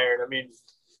 3-iron. I mean,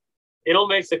 it'll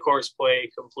make the course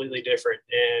play completely different.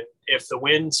 And if the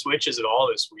wind switches at all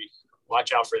this week,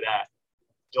 watch out for that.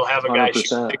 You'll have a guy 100%. shoot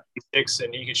 66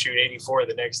 and he could shoot 84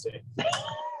 the next day.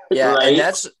 Yeah, Right?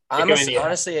 and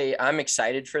honestly, I'm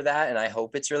excited for that, and I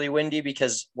hope it's really windy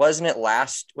because was it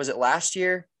last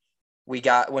year we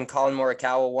got when Colin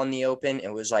Morikawa won the Open?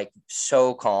 It was like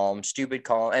so calm, stupid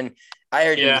calm, and I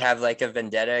already have like a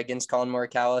vendetta against Colin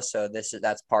Morikawa, so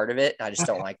that's part of it. I just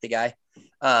don't like the guy,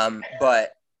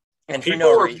 but and for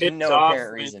no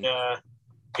apparent reason.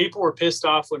 People were pissed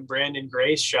off when Brandon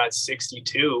Grace shot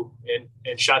 62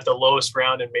 and shot the lowest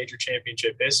round in major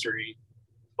championship history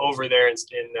over there in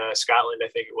Scotland, I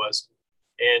think it was.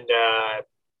 And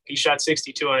he shot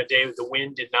 62 on a day the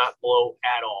wind did not blow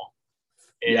at all.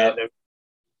 And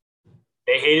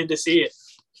they hated to see it.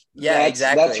 Yeah,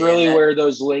 exactly. That's really where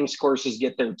those links courses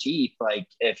get their teeth. Like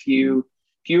if you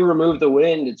remove the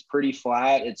wind, it's pretty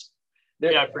flat.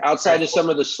 Outside of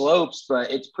some of the slopes, but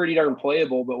it's pretty darn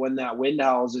playable. But when that wind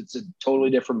howls, it's a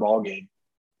totally different ballgame.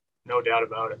 No doubt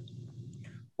about it.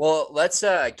 Well, let's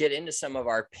get into some of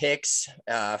our picks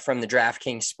from the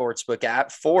DraftKings Sportsbook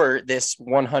app for this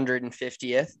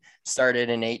 150th. Started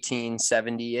in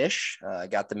 1870-ish.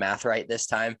 Got the math right this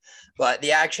time. But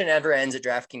the action never ends at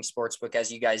DraftKings Sportsbook.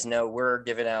 As you guys know, we're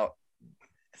giving out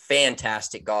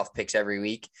fantastic golf picks every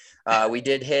week. We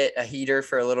did hit a heater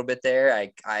for a little bit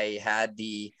there. I had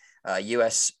the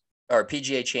U.S. or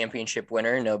PGA Championship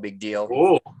winner. No big deal.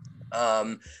 Ooh.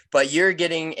 But you're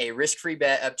getting a risk-free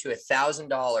bet up to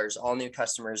 $1,000, all new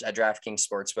customers at DraftKings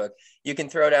Sportsbook. You can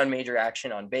throw down major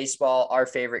action on baseball, our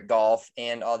favorite golf,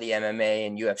 and all the MMA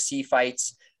and UFC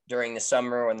fights during the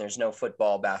summer when there's no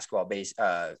football, basketball,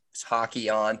 hockey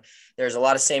on. There's a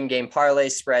lot of same game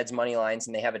parlays, spreads, money lines,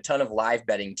 and they have a ton of live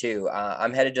betting too.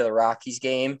 I'm headed to the Rockies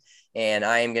game, and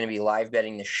I am going to be live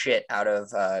betting the shit out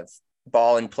of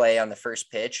ball and play on the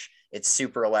first pitch. It's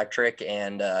super electric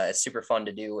and it's super fun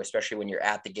to do, especially when you're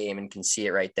at the game and can see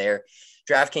it right there.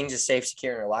 DraftKings is safe,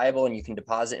 secure, and reliable, and you can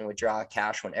deposit and withdraw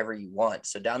cash whenever you want.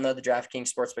 So download the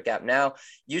DraftKings Sportsbook app now.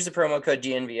 Use the promo code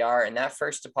DNVR, and that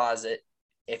first deposit,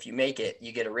 if you make it,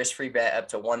 you get a risk-free bet up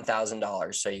to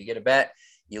 $1,000. So you get a bet,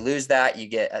 you lose that, you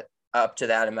get up to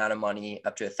that amount of money,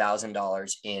 up to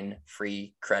 $1,000 in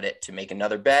free credit to make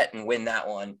another bet and win that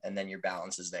one, and then your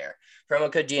balance is there. Promo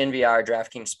code DNVR,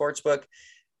 DraftKings Sportsbook.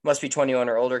 Must be 21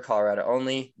 or older, Colorado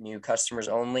only, new customers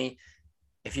only.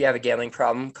 If you have a gambling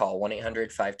problem, call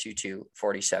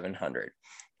 1-800-522-4700.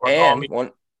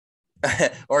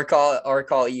 Or call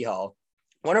eHall.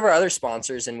 One of our other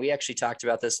sponsors, and we actually talked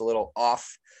about this a little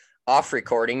off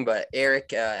recording, but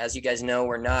Eric, as you guys know,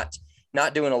 we're not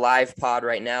doing a live pod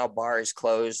right now. Bar is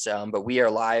closed, but we are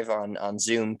live on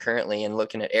Zoom currently and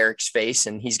looking at Eric's face,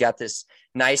 and he's got this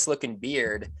nice looking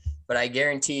beard. But I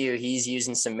guarantee you he's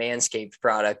using some Manscaped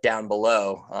product down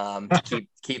below to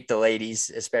keep the ladies,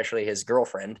 especially his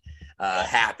girlfriend,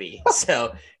 happy.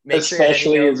 So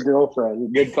especially his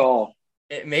girlfriend. Good call.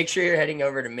 Make sure you're heading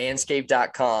over to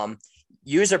manscaped.com.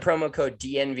 Use our promo code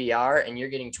DNVR, and you're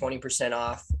getting 20%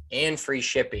 off and free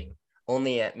shipping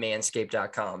only at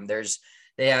manscaped.com.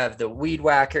 They have the Weed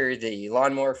Whacker, the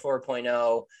Lawnmower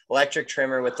 4.0, electric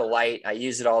trimmer with the light. I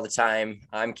use it all the time.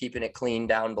 I'm keeping it clean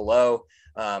down below.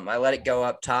 I let it go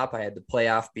up top. I had the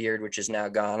playoff beard, which is now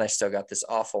gone. I still got this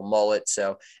awful mullet.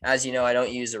 So as you know, I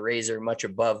don't use a razor much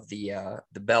above the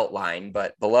belt line,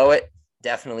 but below it,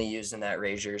 definitely using that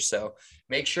razor. So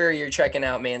make sure you're checking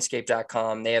out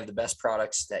manscaped.com. They have the best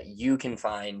products that you can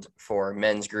find for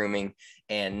men's grooming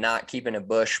and not keeping a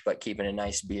bush, but keeping a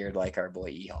nice beard like our boy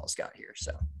E-Hall's got here.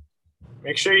 So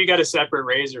make sure you got a separate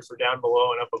razor for down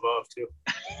below and up above too.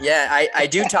 Yeah, I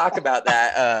do talk about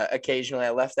that occasionally.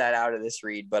 I left that out of this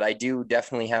read, but I do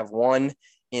definitely have one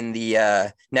in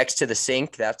the next to the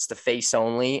sink, that's the face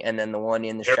only, and then the one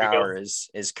in the shower is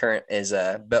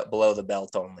below the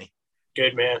belt only.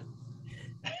 Good man.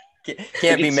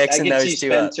 Can't be mixing those two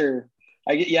Spencer,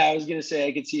 up. I was gonna say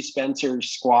I could see Spencer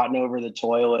squatting over the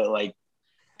toilet, like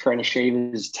trying to shave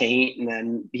his taint, and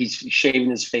then he's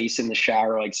shaving his face in the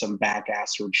shower like some back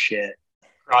assward shit.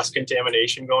 Cross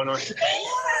contamination going on.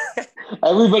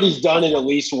 Everybody's done it at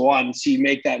least once. You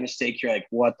make that mistake, you're like,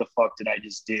 what the fuck did I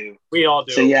just do? We all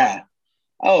do. So yeah.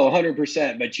 Oh,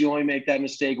 100%. But you only make that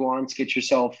mistake once. Get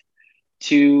yourself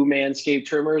 2 Manscaped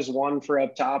trimmers, 1 for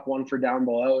up top, 1 for down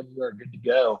below, and you are good to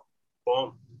go.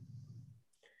 Boom.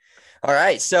 All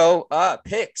right. So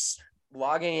picks.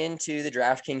 Logging into the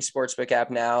DraftKings Sportsbook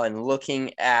app now and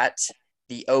looking at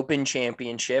the Open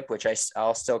Championship, which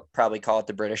I'll still probably call it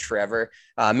the British forever.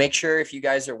 Make sure if you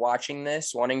guys are watching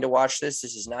this, wanting to watch this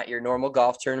is not your normal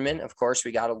golf tournament. Of course,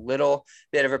 we got a little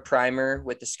bit of a primer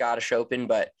with the Scottish Open,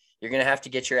 but you're going to have to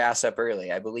get your ass up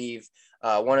early. I believe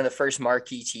one of the first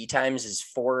marquee tee times is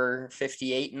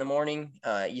 4:58 in the morning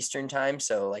Eastern time,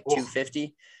 so like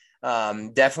 2:50.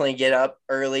 Definitely get up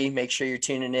early. Make sure you're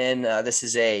tuning in. This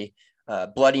is a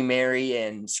Bloody Mary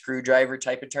and screwdriver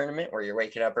type of tournament where you're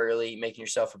waking up early, making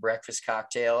yourself a breakfast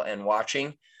cocktail and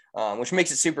watching, which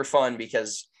makes it super fun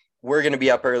because we're going to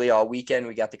be up early all weekend.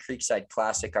 We got the Creekside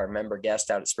Classic, our member guest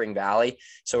out at Spring Valley.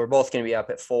 So we're both going to be up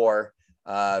at 4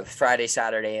 Friday,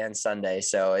 Saturday, and Sunday.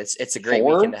 So it's a great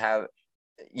weekend to have.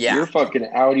 Yeah. You're fucking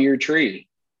out of your tree.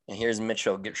 And here's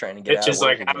Mitchell trying to get out. It's just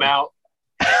like, again. I'm out.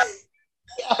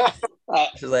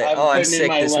 She's like, I'm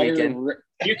sick this weekend.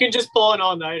 You can just pull an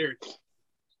all-nighter.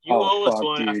 You owe us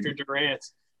one, dude. After Durant.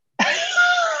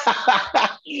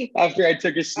 After I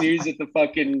took a snooze at the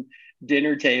fucking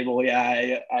dinner table,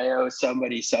 yeah, I owe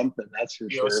somebody something. That's for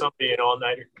sure. You owe somebody an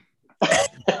all-nighter.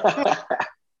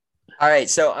 All right,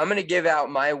 so I'm going to give out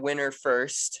my winner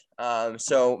first.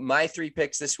 So my 3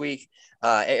 picks this week,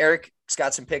 Eric's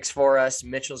got some picks for us.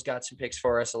 Mitchell's got some picks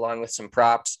for us along with some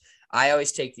props. I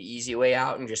always take the easy way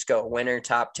out and just go winner,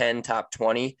 top 10, top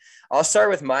 20. I'll start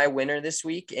with my winner this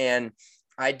week. And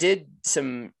I did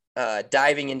some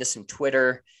diving into some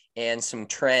Twitter and some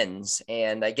trends.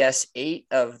 And I guess 8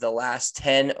 of the last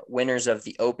 10 winners of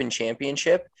the Open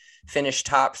Championship finished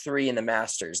top 3 in the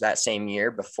Masters that same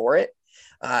year before it.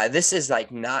 This is like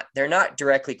they're not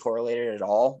directly correlated at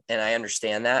all. And I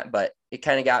understand that, but it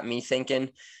kind of got me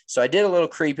thinking. So I did a little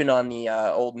creeping on the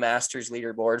old Masters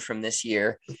leaderboard from this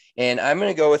year. And I'm going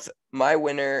to go with my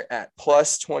winner at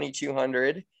plus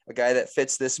 2,200, a guy that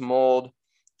fits this mold,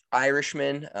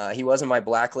 Irishman. He was on my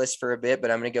blacklist for a bit, but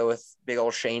I'm going to go with big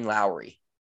old Shane Lowry.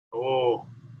 Oh,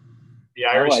 the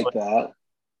Irishman. I like that.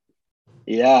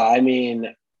 Yeah, I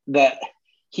mean,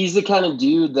 he's the kind of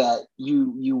dude that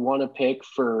you want to pick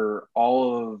for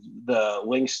all of the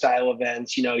link style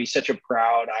events. You know, he's such a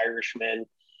proud Irishman,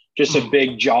 just a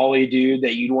big jolly dude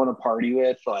that you'd want to party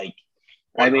with. Like,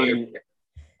 I mean,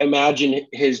 imagine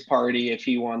his party if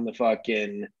he won the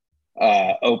fucking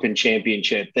Open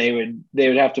Championship. They would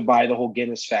have to buy the whole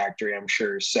Guinness factory, I'm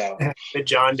sure. So the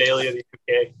John Daly of the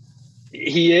UK.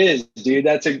 He is, dude.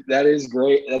 That is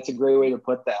great. That's a great way to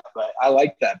put that. But I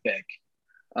like that pick.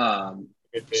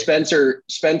 Spencer,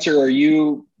 are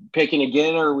you picking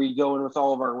again, or are we going with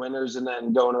all of our winners and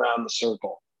then going around the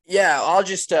circle? Yeah, I'll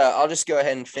just go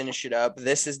ahead and finish it up.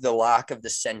 This is the lock of the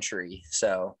century.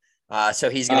 So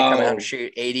he's going to come out and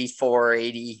shoot 84,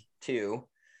 82.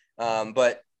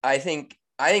 But I think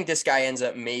this guy ends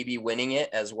up maybe winning it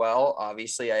as well.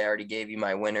 Obviously, I already gave you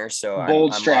my winner. So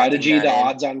bold strategy. The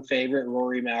odds-on favorite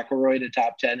Rory McIlroy to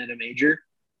top 10 at a major.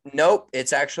 Nope,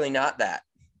 it's actually not that.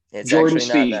 It's Jordan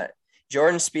actually Spieth. not that.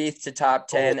 Jordan Spieth to top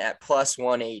 10 at plus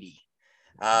 180.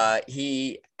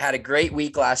 He had a great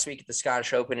week last week at the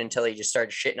Scottish Open until he just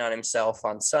started shitting on himself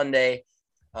on Sunday.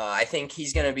 I think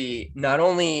he's going to be, not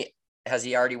only has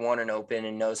he already won an Open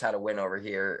and knows how to win over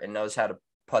here and knows how to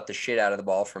putt the shit out of the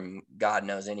ball from God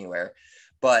knows anywhere,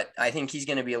 but I think he's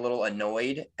going to be a little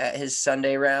annoyed at his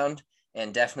Sunday round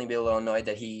and definitely be a little annoyed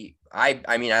that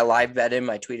I live bet him.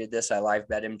 I tweeted this. I live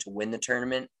bet him to win the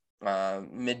tournament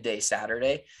midday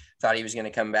Saturday. Thought he was going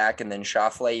to come back, and then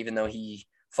Schauffele, even though he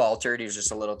faltered, he was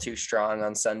just a little too strong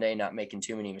on Sunday, not making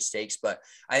too many mistakes. But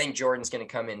I think Jordan's going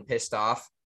to come in pissed off,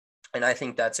 and I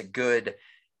think that's a good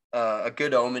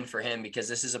omen for him, because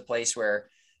this is a place where,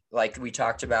 like we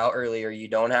talked about earlier, you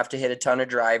don't have to hit a ton of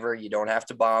driver, you don't have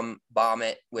to bomb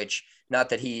it. Which, not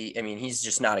that he's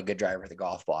just not a good driver of the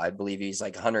golf ball. I believe he's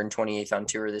like 128th on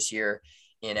tour this year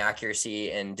in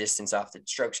accuracy and distance off the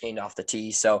strokes gained off the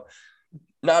tee. So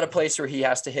not a place where he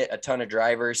has to hit a ton of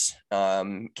drivers.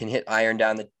 Can hit iron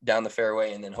down the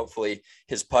fairway, and then hopefully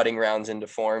his putting rounds into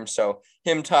form. So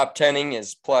him top 10ing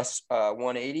is plus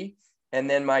 180. And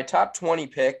then my top 20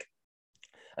 pick,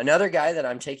 another guy that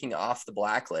I'm taking off the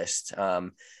blacklist,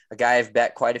 a guy I've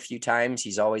bet quite a few times.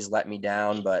 He's always let me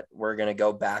down, but we're going to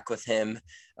go back with him.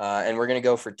 And we're going to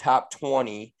go for top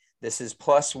 20. This is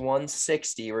plus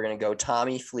 160. We're going to go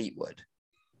Tommy Fleetwood.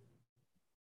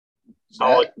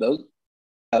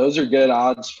 Those are good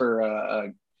odds for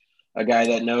a guy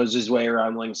that knows his way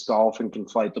around links golf and can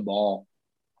flight the ball.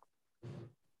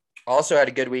 Also had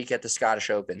a good week at the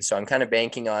Scottish Open. So I'm kind of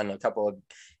banking on a couple of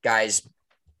guys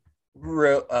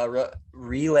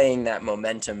relaying that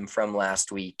momentum from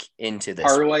last week into this.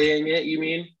 Parlaying it, you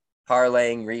mean?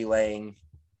 Parlaying, relaying.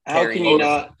 How can you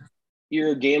not?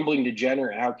 You're a gambling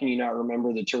degenerate. How can you not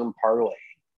remember the term parlay?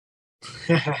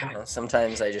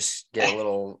 Sometimes I just get a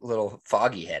little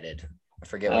foggy headed. I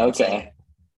forget what I'm saying.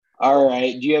 All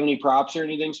right. Do you have any props or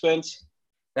anything, Spence?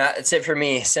 That's it for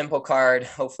me. Simple card.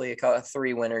 Hopefully,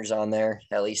 3 winners on there,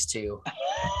 at least 2.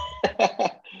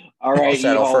 All right.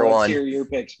 Settle for one. Let's hear your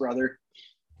picks, brother.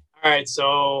 All right.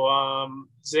 So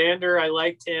Xander, I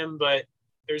liked him, but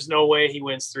there's no way he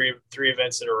wins three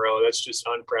events in a row. That's just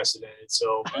unprecedented.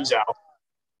 So he's out.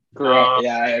 Correct.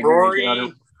 Yeah, I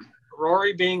agree.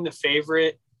 Rory being the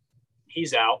favorite,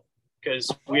 he's out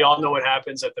because we all know what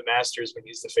happens at the Masters when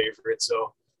he's the favorite.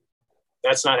 So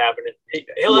that's not happening.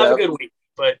 He'll have a good week,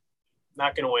 but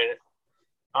not going to win it.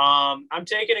 I'm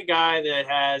taking a guy that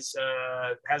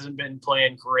hasn't been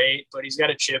playing great, but he's got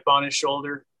a chip on his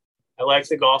shoulder. I like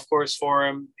the golf course for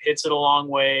him. Hits it a long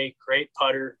way. Great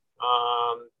putter.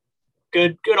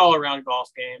 Good all around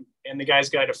golf game. And the guy's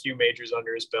got a few majors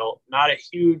under his belt. Not a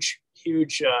huge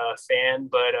fan,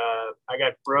 but I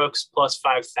got Brooks plus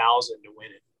 5,000 to win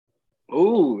it.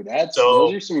 Ooh,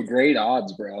 those are some great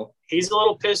odds, bro. He's a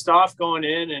little pissed off going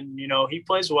in, and he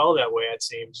plays well that way, it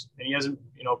seems. And he hasn't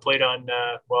played on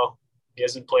he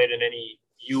hasn't played in any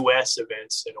US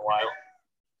events in a while.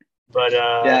 But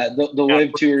the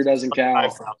Live Tour doesn't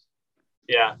count.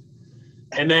 Yeah.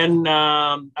 And then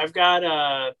I've got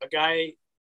a guy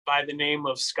by the name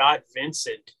of Scott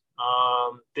Vincent.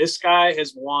 This guy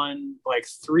has won like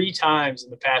 3 times in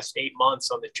the past 8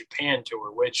 months on the Japan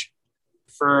tour, which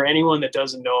for anyone that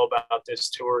doesn't know about this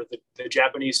tour, the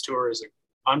Japanese tour is an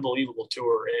unbelievable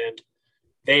tour. And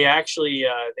they actually,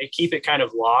 they keep it kind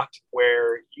of locked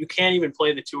where you can't even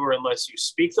play the tour unless you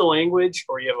speak the language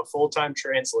or you have a full-time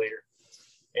translator.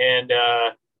 And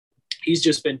he's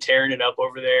just been tearing it up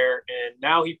over there. And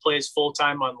now he plays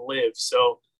full-time on Live.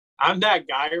 So I'm that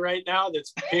guy right now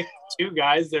that's picked 2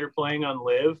 guys that are playing on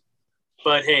Live.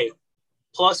 But hey,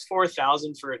 plus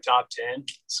 4,000 for a top 10,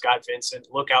 Scott Vincent.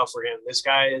 Look out for him. This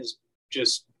guy is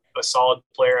just a solid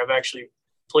player. I've actually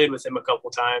played with him a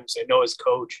couple times. I know his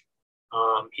coach.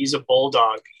 He's a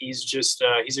bulldog. He's just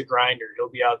he's a grinder. He'll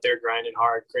be out there grinding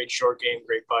hard. Great short game,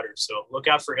 great putter. So look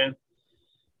out for him.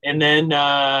 And then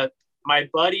my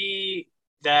buddy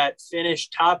that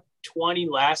finished top 20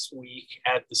 last week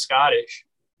at the Scottish,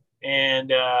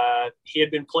 and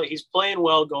he's playing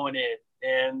well going in.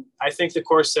 And I think the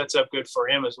course sets up good for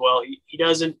him as well. He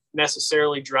doesn't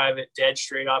necessarily drive it dead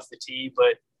straight off the tee,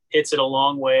 but hits it a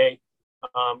long way.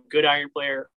 Good iron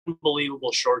player,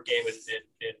 unbelievable short game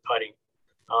in putting.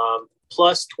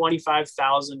 Plus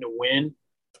 25,000 to win,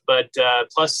 but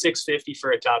plus 650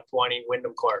 for a top 20,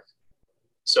 Wyndham Clark.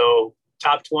 So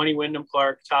top 20, Wyndham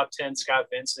Clark, top 10, Scott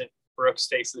Vincent. Brooks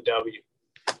takes the W.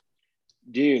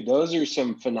 Dude, those are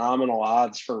some phenomenal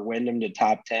odds for Wyndham to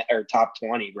top 10 or top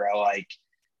 20, bro. Like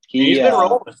he's been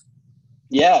rolling.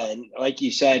 Yeah, and like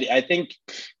you said, I think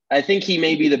he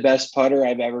may be the best putter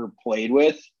I've ever played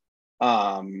with.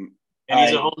 And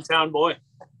he's a hometown boy.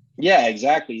 Yeah,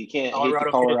 exactly. You can't hate the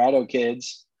Colorado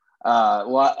kids.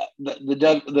 Well,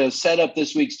 the setup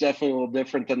this week's definitely a little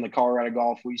different than the Colorado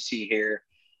golf we see here.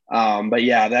 But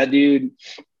yeah, that dude,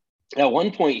 at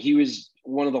one point he was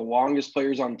one of the longest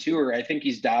players on tour. I think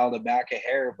he's dialed it back a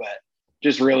hair, but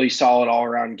just really solid all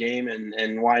around game.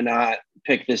 And why not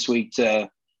pick this week to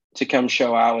come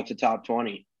show out with the top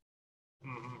 20?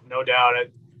 No doubt.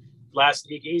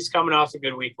 He's coming off a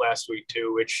good week last week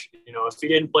too, which, if he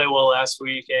didn't play well last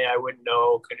week, I wouldn't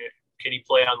know. Can he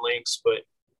play on links? But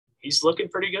he's looking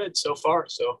pretty good so far.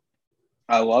 So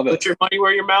I love it. Put your money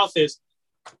where your mouth is.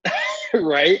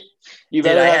 Right? You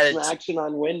better have some action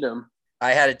on Wyndham.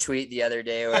 I had a tweet the other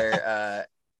day where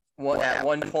at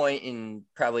one point in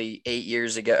probably 8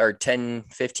 years ago or 10,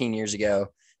 15 years ago,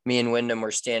 me and Wyndham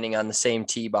were standing on the same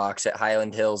tee box at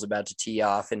Highland Hills about to tee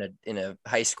off in a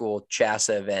high school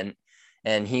Chassa event.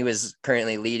 and he was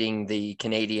currently leading the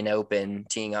Canadian Open,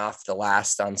 teeing off the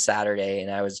last on Saturday,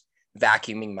 and I was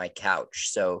vacuuming my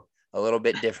couch. So a little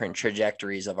bit different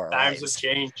trajectories of our Times lives. have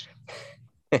changed.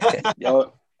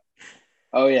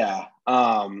 Oh yeah.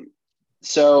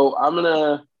 So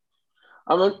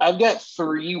I've got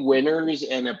 3 winners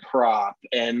and a prop,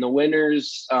 and the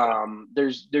winners,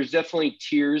 there's definitely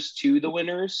tiers to the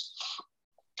winners.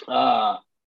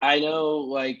 I know,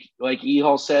 like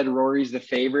Ehal said, Rory's the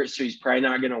favorite, so he's probably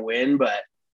not going to win. But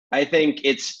I think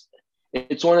it's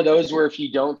one of those where if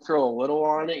you don't throw a little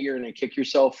on it, you're going to kick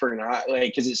yourself for not,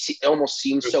 like, because it almost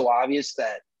seems so obvious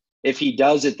that if he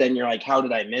does it, then you're like, how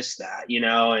did I miss that?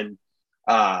 And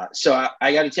so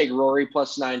I got to take Rory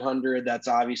plus 900. That's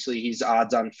obviously he's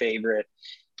odds-on favorite.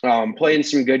 Playing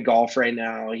some good golf right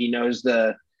now. He knows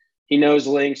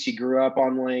links. He grew up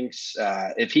on links.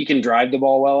 If he can drive the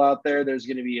ball well out there, there's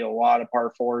going to be a lot of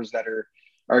par 4s that are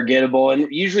gettable. And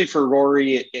usually for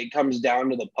Rory, it comes down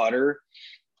to the putter.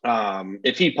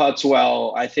 If he putts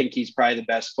well, I think he's probably the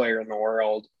best player in the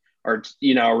world, or,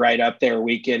 right up there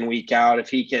week in, week out, if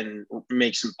he can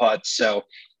make some putts. So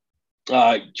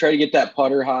try to get that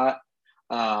putter hot.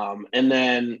 And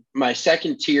then my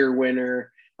second tier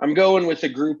winner, I'm going with a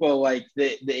group of like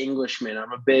the Englishmen.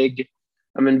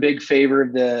 I'm in big favor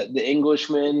of the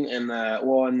Englishmen and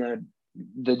the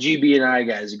GB&I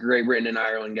guys, the Great Britain and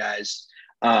Ireland guys.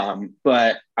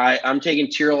 But I'm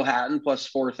taking Tyrrell Hatton plus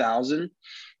 4,000.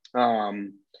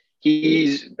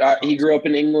 He grew up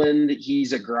in England.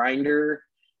 He's a grinder.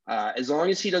 As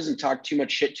long as he doesn't talk too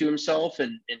much shit to himself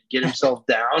and get himself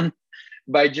down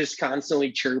by just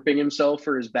constantly chirping himself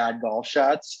for his bad golf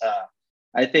shots,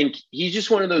 I think he's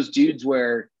just one of those dudes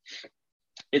where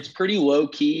it's pretty low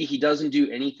key. He doesn't do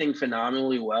anything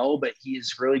phenomenally well, but he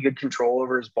has really good control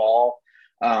over his ball.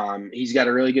 He's got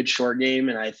a really good short game,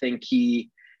 and I think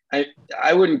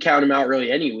I wouldn't count him out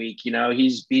really any week.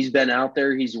 He's been out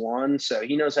there, he's won, so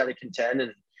he knows how to contend,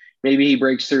 and maybe he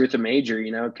breaks through with a major.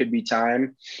 It could be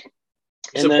time.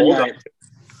 He's and then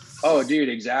oh, dude,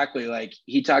 exactly. Like,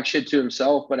 he talks shit to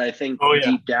himself, but I think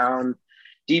deep down,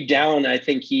 I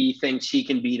think he thinks he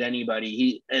can beat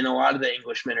anybody. And a lot of the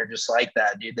Englishmen are just like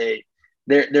that, dude.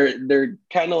 They're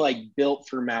kind of like built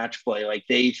for match play. Like,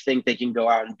 they think they can go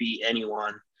out and beat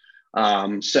anyone.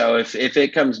 So if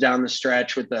it comes down the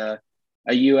stretch with a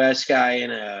US guy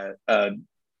and a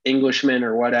Englishman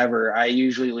or whatever, I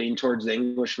usually lean towards the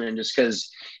Englishman just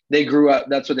because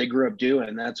that's what they grew up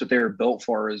doing. That's what they were built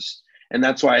for, and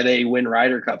that's why they win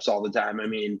Ryder Cups all the time. I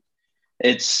mean,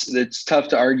 it's tough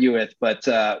to argue with, but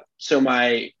so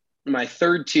my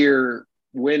third tier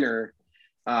winner,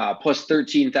 plus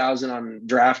 13,000 on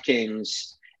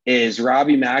DraftKings, is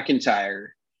Robbie McIntyre.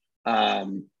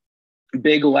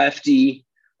 Big lefty,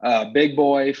 big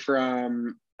boy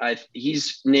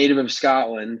he's native of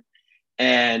Scotland,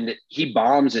 and he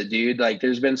bombs it, dude. Like,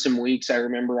 there's been some weeks I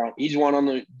remember he's won on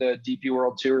the DP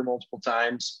World Tour multiple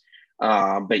times,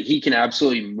 but he can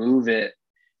absolutely move it.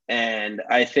 And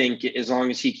I think as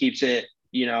long as he keeps it,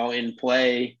 in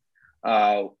play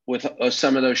with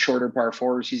some of those shorter par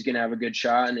 4s, he's going to have a good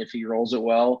shot. And if he rolls it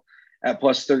well at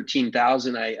plus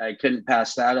 13,000, I couldn't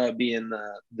pass that up, being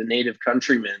the native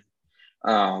countryman.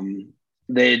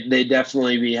 They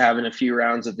definitely be having a few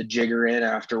rounds at the Jigger Inn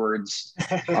afterwards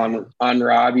on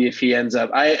Robbie if he ends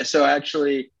up.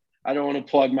 Actually, I don't want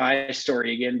to plug my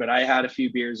story again, but I had a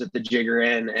few beers at the Jigger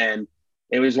Inn, and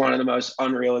it was one of the most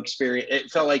unreal experience.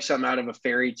 It felt like something out of a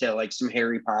fairy tale, like some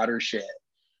Harry Potter shit.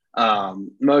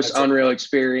 Most unreal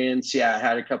experience. Yeah, I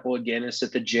had a couple of Guinness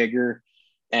at the Jigger,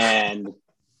 and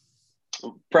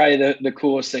probably the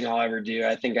coolest thing I'll ever do.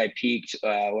 I think I peaked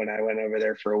when I went over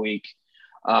there for a week.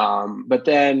 But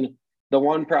then the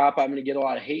one prop I'm going to get a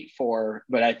lot of hate for,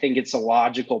 but I think it's a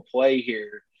logical play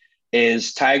here,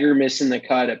 is Tiger missing the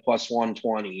cut at plus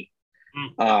 120.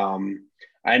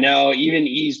 I know even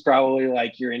he's probably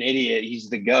like, you're an idiot. He's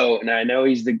the GOAT. And I know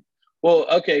well,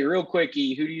 okay, real quick,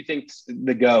 who do you think's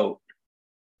the GOAT?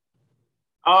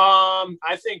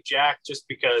 I think Jack, just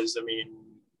because, I mean,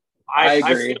 I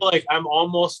feel like I'm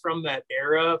almost from that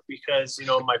era because,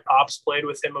 my pops played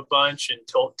with him a bunch and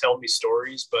tell me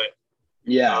stories, but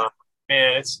yeah,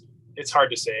 man, it's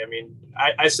hard to say. I mean,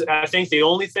 I think the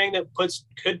only thing that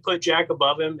could put Jack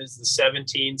above him is the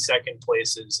 17 second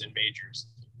places in majors.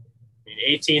 I mean,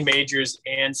 18 majors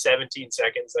and 17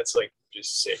 seconds. That's like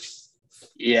just sick.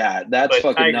 Yeah, that's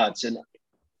fucking Tiger, nuts. And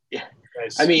yeah,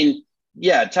 I mean,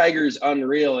 yeah, Tiger's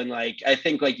unreal. And like, I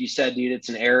think, like you said, dude, it's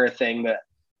an era thing, but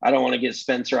I don't want to get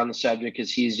Spencer on the subject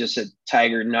because he's just a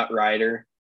Tiger nut rider.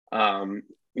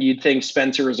 You'd think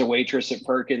Spencer was a waitress at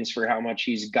Perkins for how much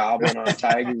he's gobbling on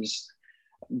Tiger's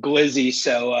glizzy.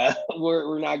 So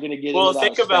we're not going to get Well, into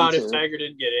that. think about if Spencer. Tiger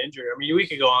didn't get injured. I mean, we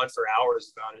could go on for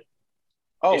hours about it.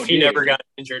 Oh, if he dude. never got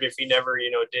injured, if he never,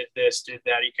 did this, did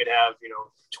that, he could have,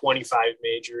 25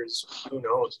 majors. Who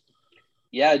knows?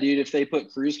 Yeah, dude, if they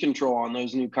put cruise control on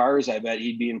those new cars, I bet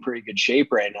he'd be in pretty good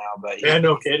shape right now. But Yeah,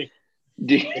 no kidding.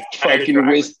 Dude,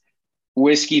 fucking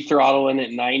whiskey throttling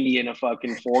at 90 in a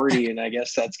fucking 40, and I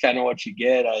guess that's kind of what you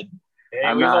get.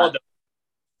 We've all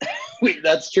done.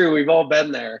 That's true. We've all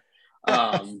been there.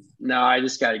 No, I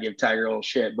just got to give Tiger a little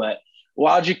shit. But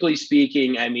logically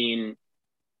speaking, I mean,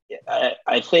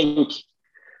 I think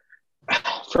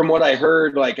from what I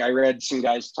heard, like I read some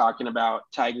guys talking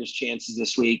about Tiger's chances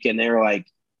this week, and they were like,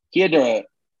 he had to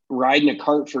ride in a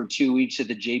cart for 2 weeks at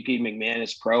the JP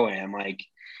McManus Pro-Am. Like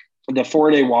the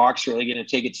 4-day walk's really going to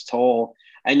take its toll.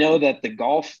 I know that the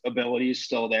golf ability is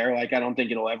still there. Like, I don't think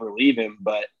it'll ever leave him,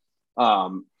 but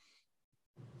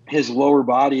his lower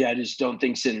body, I just don't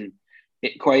think's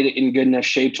quite in good enough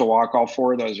shape to walk all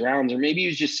 4 of those rounds. Or maybe he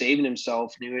was just saving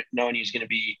himself, knowing he was going to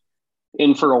be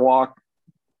in for a walk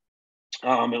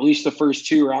at least the first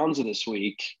 2 rounds of this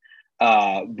week.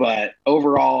 But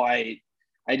overall, I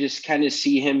just kind of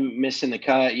see him missing the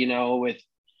cut,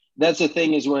 that's the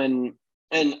thing is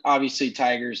and obviously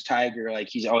Tiger's Tiger, like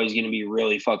he's always going to be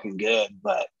really fucking good,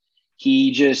 but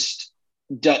he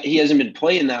hasn't been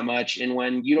playing that much. And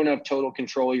when you don't have total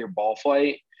control of your ball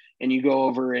flight and you go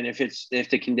over, and if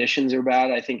the conditions are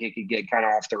bad, I think it could get kind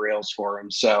of off the rails for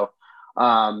him. So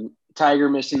Tiger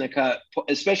missing the cut,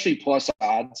 especially plus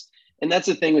odds. And that's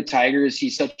the thing with Tiger is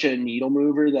he's such a needle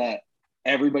mover that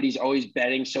everybody's always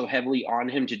betting so heavily on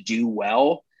him to do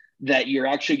well that you're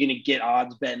actually going to get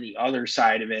odds betting the other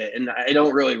side of it. And I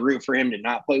don't really root for him to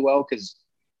not play well, because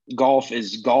golf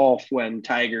is golf when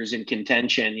Tiger's in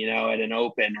contention, at an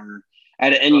Open or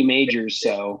at any majors.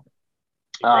 So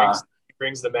he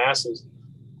brings the masses.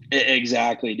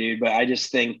 Exactly, dude. But I just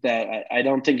think that I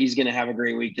don't think he's going to have a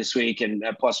great week this week. And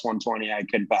at plus 120, I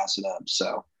couldn't pass it up.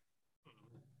 So.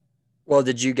 Well,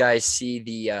 did you guys see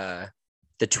the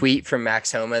tweet from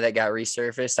Max Homa that got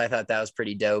resurfaced? I thought that was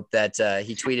pretty dope. That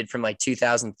he tweeted from like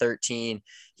 2013.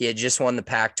 He had just won the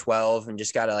Pac-12 and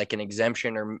just got an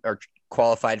exemption or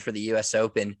qualified for the U.S.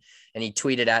 Open. And he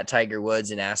tweeted at Tiger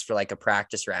Woods and asked for like a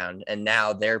practice round. And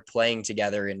now they're playing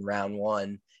together in round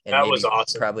 1 and that was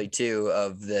awesome. Probably 2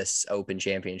 of this Open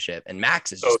Championship. And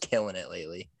Max is just killing it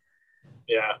lately.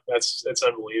 Yeah, that's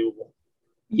unbelievable.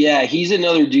 Yeah, he's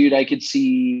another dude I could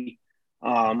see.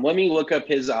 Let me look up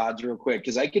his odds real quick,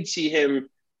 because I could see him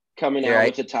coming out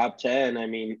with the top 10. I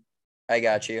mean, I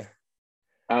got you.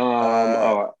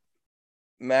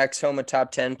 Max Homa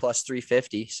top 10 plus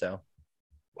 350. So,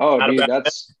 dude,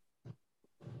 that's.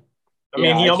 I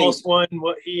mean, he almost won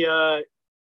what he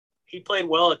played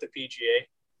well at the PGA,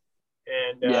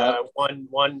 and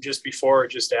won just before or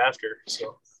just after.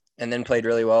 So, and then played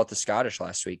really well at the Scottish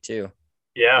last week too.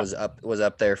 Yeah, was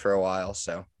up there for a while.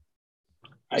 So.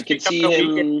 I could see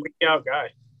him. Week out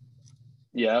guy.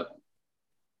 Yep.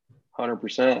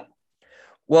 100%.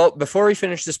 Well, before we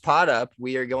finish this pod up,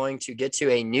 we are going to get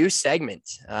to a new segment.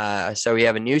 So we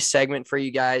have a new segment for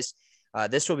you guys.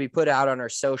 This will be put out on our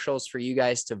socials for you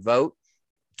guys to vote.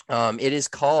 It is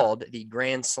called the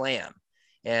Grand Slam.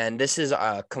 And this is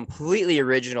a completely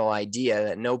original idea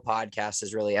that no podcast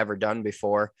has really ever done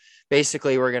before.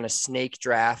 Basically, we're going to snake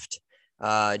draft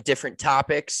different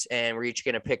topics, and we're each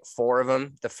going to pick 4 of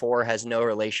them. The 4 has no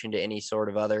relation to any sort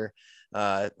of other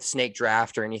snake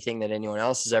draft or anything that anyone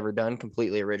else has ever done.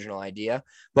 Completely original idea,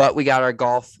 but we got our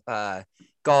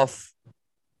golf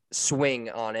swing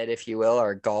on it, if you will,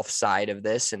 our golf side of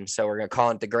this. And so we're going to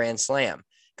call it the Grand Slam. A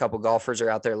couple golfers are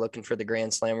out there looking for the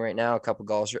Grand Slam right now. A couple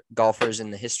golfers in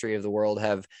the history of the world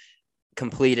have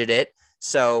completed it.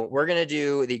 So we're going to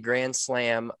do the Grand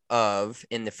Slam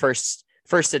in the first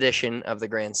edition of the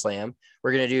Grand Slam,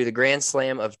 we're going to do the Grand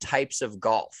Slam of types of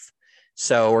golf.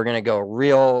 So we're going to go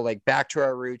real, back to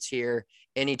our roots here.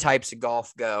 Any types of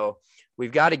golf go.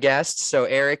 We've got a guest. So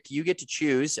Eric, you get to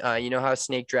choose. You know how a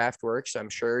snake draft works, I'm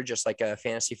sure, just like a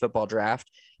fantasy football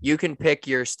draft. You can pick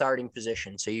your starting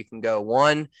position. So you can go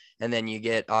 1, and then you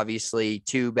get obviously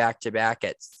 2 back-to-back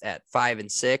at 5 and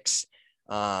 6,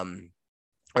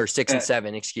 or 6 and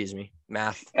 7, excuse me.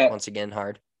 Math, once again,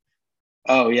 hard.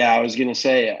 Oh, yeah, I was going to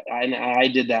say, I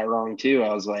did that wrong, too.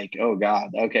 I was like, oh, God.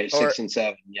 Okay, 6 and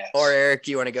 7, yes. Or, Eric,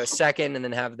 do you want to go 2nd and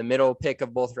then have the middle pick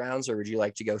of both rounds, or would you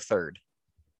like to go 3rd?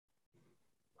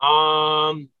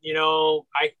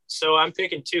 So I'm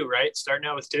picking 2, right? Starting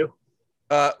out with 2?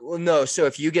 Well, no. So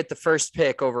if you get the first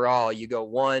pick overall, you go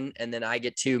 1, and then I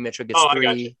get 2, Mitchell gets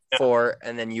 3, 4,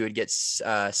 and then you would get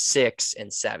 6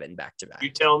 and 7 back-to-back.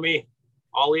 You tell me.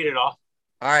 I'll lead it off.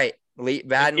 All right.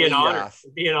 Bat and lead off.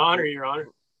 It'd be an honor, Your Honor.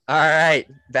 All right.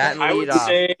 Bat and lead off.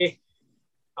 I would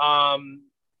say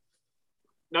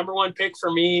number one pick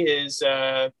for me is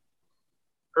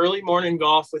early morning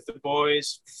golf with the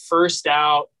boys. First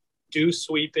out, dew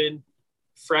sweeping,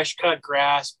 fresh cut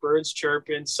grass, birds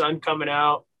chirping, sun coming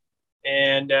out.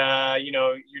 And,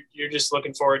 you're just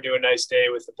looking forward to a nice day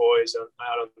with the boys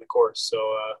out on the course.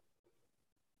 So,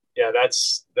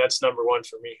 that's number one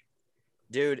for me.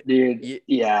 Dude,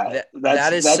 yeah,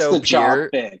 that's so the pure.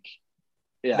 Pick.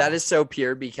 Yeah, that is so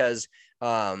pure because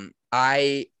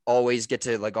I always get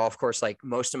to the golf course. Like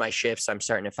most of my shifts, I'm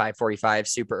starting at 5:45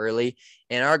 super early,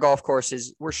 and our golf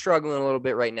courses, we're struggling a little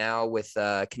bit right now with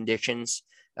conditions.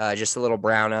 Just a little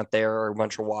brown out there, or a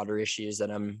bunch of water issues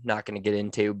that I'm not going to get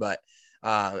into. But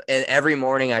and every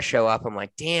morning I show up, I'm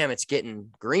like, damn, it's getting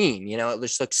green. It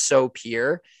just looks so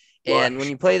pure. And when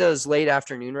you play those late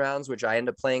afternoon rounds, which I end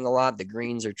up playing a lot, the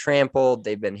greens are trampled.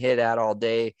 They've been hit at all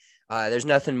day. There's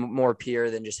nothing more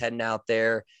pure than just heading out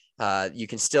there. You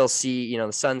can still see,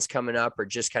 the sun's coming up or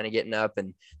just kind of getting up,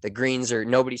 and the greens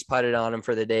nobody's putted on them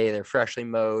for the day. They're freshly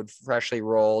mowed, freshly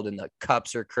rolled, and the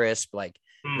cups are crisp. Like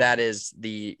that is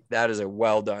a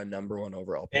well done number one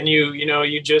overall pick. And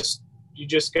you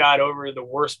just got over the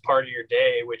worst part of your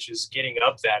day, which is getting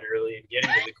up that early and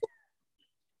getting to the course.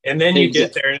 And then you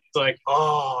get there and it's like,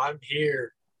 oh, I'm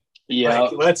here. Yeah.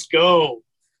 Like, let's go.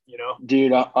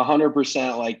 Dude,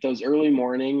 100%. Like those early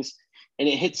mornings, and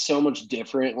it hits so much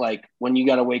different. Like when you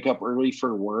got to wake up early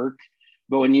for work,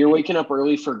 but when you're waking up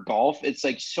early for golf, it's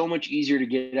like so much easier to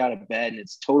get out of bed, and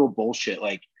it's total bullshit.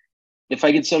 Like if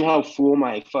I could somehow fool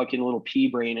my fucking little pea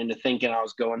brain into thinking I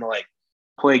was going to like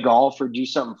play golf or do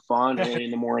something fun early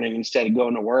in the morning instead of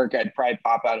going to work, I'd probably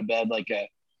pop out of bed like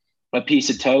a piece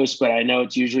of toast. But I know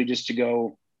it's usually just to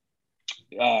go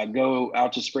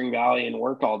out to Spring Valley and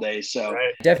work all day. So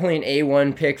definitely an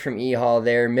A1 pick from E-Hall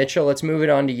there. Mitchell, let's move it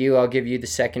on to you. I'll give you the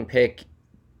second pick,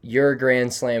 your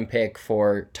Grand Slam pick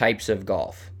for types of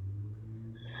golf.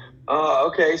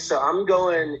 Okay, so I'm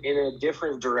going in a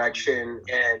different direction,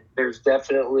 and there's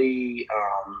definitely,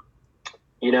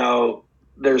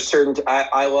 there's certain,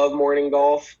 I love morning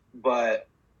golf, but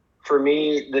for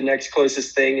me, the next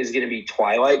closest thing is going to be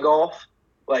twilight golf,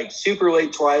 like super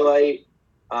late twilight,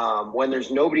 when there's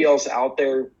nobody else out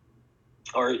there.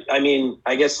 Or,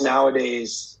 I guess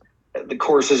nowadays the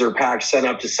courses are packed sun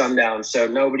up to sundown, so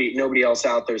nobody else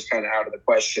out there is kind of out of the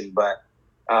question. But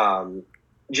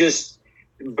just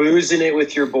boozing it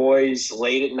with your boys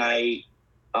late at night,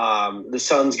 the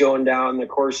sun's going down, the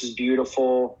course is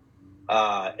beautiful.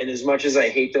 And as much as I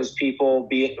hate those people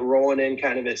rolling in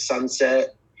kind of at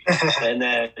sunset, and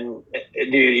then,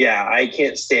 dude, yeah, I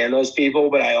can't stand those people,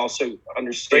 but I also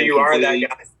understand. But you are that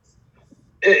guy.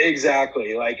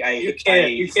 Exactly. Like you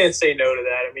can't say no to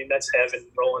that. That's heaven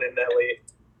rolling in that late.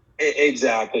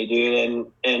 Exactly, dude.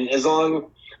 And as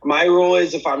long, my rule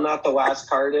is if I'm not the last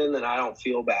card in, then I don't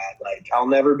feel bad. Like I'll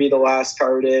never be the last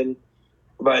card in.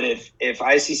 But if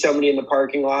I see somebody in the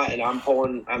parking lot and I'm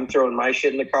throwing my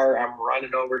shit in the car, I'm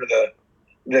running over to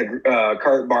the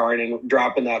cart barn and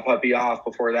dropping that puppy off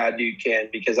before that dude can,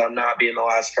 because I'm not being the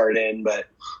last card in. But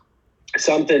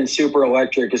something super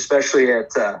electric, especially at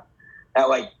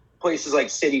like places like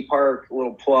City Park, a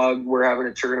little plug. We're having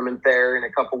a tournament there in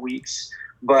a couple weeks.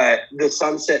 But the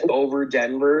sunset over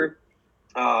Denver,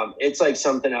 it's like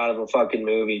something out of a fucking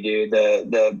movie, dude.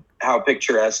 The how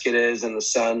picturesque it is, and the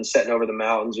sun setting over the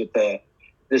mountains with the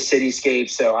cityscape.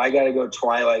 So I got to go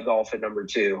twilight golf at number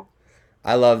 2.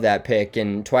 I love that pick,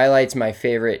 and twilight's my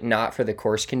favorite, not for the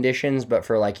course conditions, but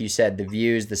for, like you said, the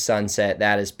views, the sunset.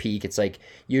 That is peak. It's like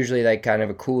usually like kind of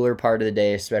a cooler part of the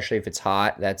day, especially if it's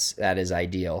hot. That is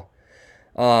ideal.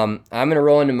 I'm gonna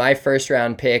roll into my first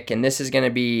round pick, and this is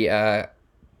gonna be I'm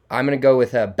gonna go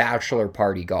with a bachelor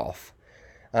party golf.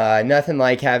 Nothing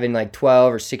like having like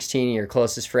 12 or 16 of your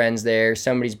closest friends there,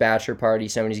 somebody's bachelor party,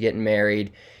 somebody's getting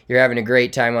married. You're having a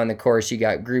great time on the course. You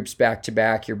got groups back to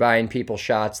back. You're buying people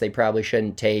shots they probably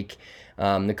shouldn't take.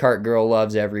 The cart girl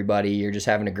loves everybody. You're just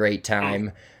having a great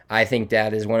time. I think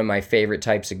that is one of my favorite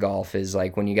types of golf, is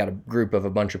like when you got a group of a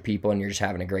bunch of people and you're just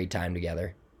having a great time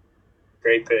together.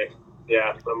 Great pick.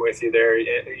 Yeah, I'm with you there.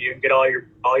 You get all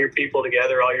your people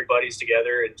together, all your buddies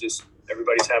together, and just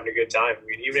everybody's having a good time.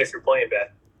 Even if you're playing bad.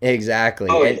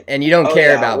 Exactly. And you don't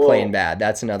care about playing bad.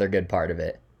 That's another good part of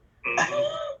it.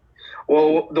 Mm-hmm.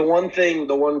 Well, the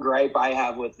one gripe I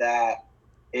have with that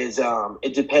is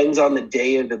it depends on the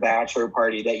day of the bachelor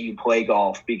party that you play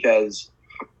golf, because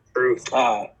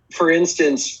for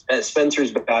instance, at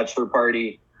Spencer's bachelor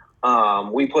party,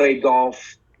 we played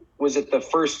golf. Was it the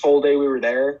first full day we were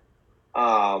there?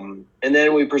 And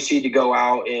then we proceed to go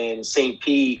out in St.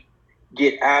 Pete,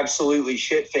 get absolutely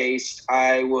shit-faced.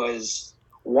 I was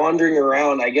wandering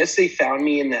around. I guess they found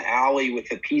me in the alley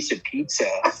with a piece of pizza.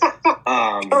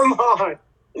 Come on.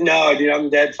 No, dude, I'm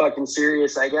dead fucking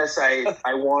serious. I guess I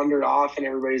wandered off and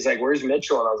everybody's like, where's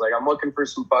Mitchell? And I was like, I'm looking for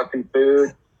some fucking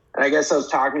food. And I guess I was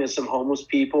talking to some homeless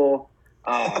people.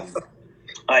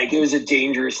 Like, it was a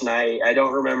dangerous night. I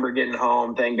don't remember getting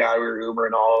home. Thank God we were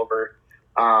Ubering all over.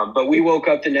 But we woke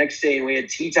up the next day and we had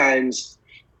tea times.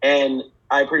 And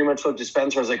I pretty much looked at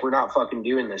Spencer. I was like, we're not fucking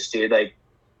doing this, dude. Like,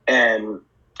 and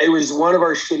it was one of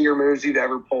our shittier moves we've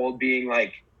ever pulled, being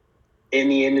like, in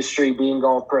the industry, being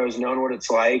golf pros, knowing what it's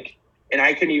like. And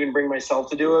I couldn't even bring myself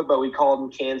to do it, but we called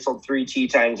and canceled 3 tea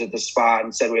times at the spot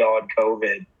and said we all had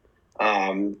COVID.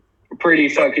 Pretty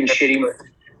fucking shitty.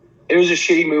 It was a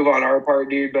shitty move on our part,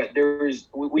 dude, but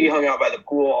we hung out by the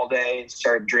pool all day and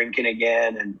started drinking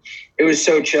again. And it was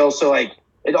so chill. So, like,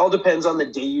 it all depends on the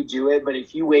day you do it. But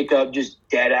if you wake up just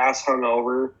dead ass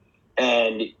hungover,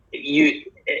 and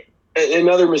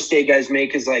another mistake guys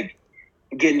make is like,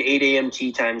 getting 8 a.m.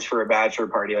 tea times for a bachelor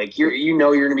party. Like, you're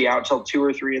going to be out till 2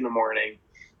 or 3 in the morning,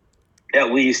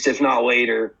 at least, if not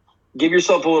later. Give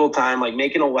yourself a little time, like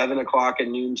make an 11 o'clock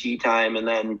and noon tea time, and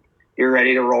then you're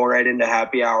ready to roll right into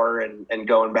happy hour and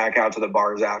going back out to the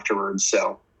bars afterwards.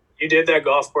 So you did that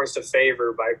golf course a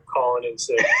favor by calling in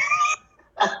sick.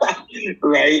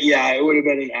 Right? Yeah, it would have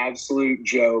been an absolute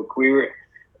joke. We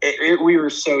were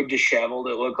so disheveled.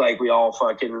 It looked like we all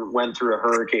fucking went through a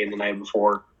hurricane the night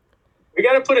before. We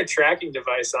got to put a tracking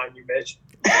device on you, Mitch.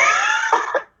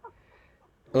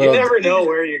 You never know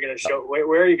where you're going to show. Where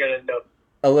are you going to end up?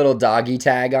 A little doggy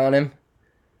tag on him.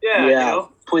 Yeah. You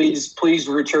know? Please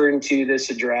return to this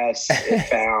address if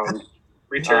found.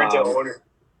 Return to owner.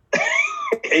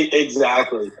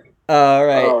 Exactly. All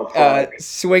right.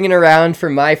 Swinging around for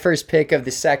my first pick of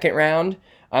the second round,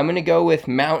 I'm going to go with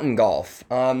mountain golf.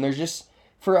 There's just...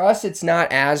 For us, it's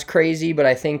not as crazy, but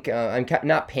I think I'm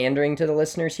not pandering to the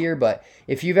listeners here, but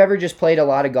if you've ever just played a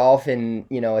lot of golf in,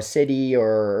 a city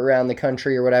or around the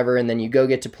country or whatever, and then you go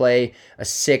get to play a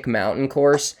sick mountain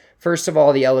course, first of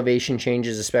all, the elevation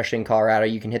changes, especially in Colorado.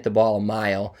 You can hit the ball a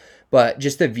mile, but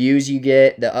just the views you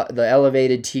get, the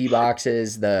elevated tee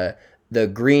boxes, the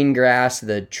green grass,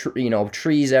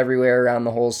 trees everywhere around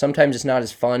the holes. Sometimes it's not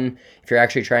as fun if you're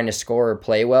actually trying to score or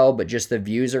play well, but just the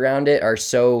views around it are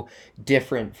so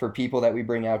different for people that we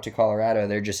bring out to Colorado.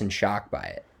 They're just in shock by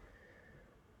it.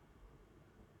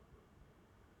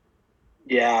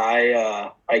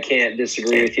 Yeah, I can't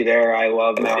disagree with you there. I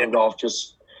love mountain golf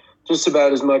just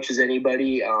about as much as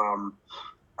anybody.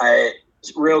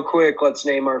 Real quick, let's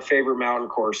name our favorite mountain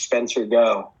course. Spencer,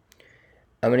 go.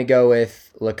 I'm going to go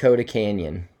with Lakota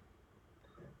Canyon.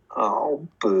 Oh,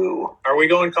 boo. Are we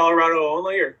going Colorado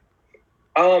only, or?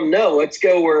 No, let's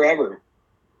go wherever.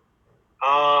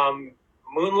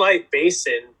 Moonlight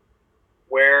Basin,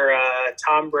 where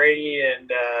Tom Brady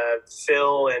and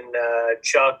Phil and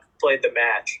Chuck played the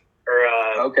match.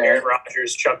 Or okay. Aaron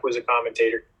Rodgers, Chuck was a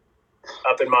commentator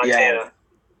up in Montana. Yeah.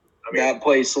 I mean, that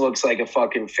place looks like a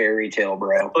fucking fairy tale,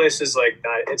 bro. That place is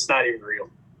it's not even real.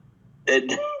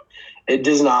 It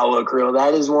does not look real.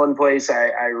 That is one place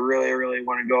I really, really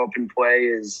want to go up and play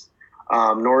is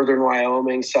northern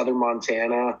Wyoming, southern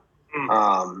Montana.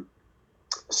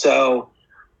 So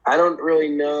I don't really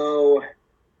know.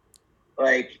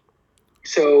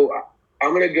 So I'm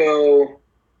going to go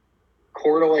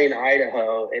Coeur d'Alene,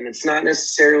 Idaho, and it's not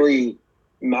necessarily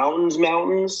mountains,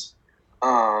 but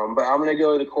I'm going to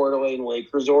go to the Coeur d'Alene Lake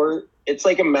Resort. It's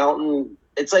like a mountain.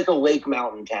 It's like a lake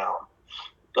mountain town.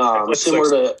 Similar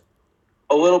to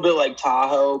a little bit like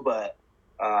Tahoe, but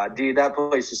dude, that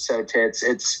place is so tits.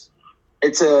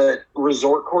 It's a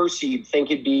resort course. So you'd think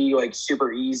it'd be like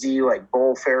super easy, like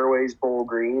bowl fairways, bowl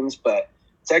greens, but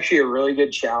it's actually a really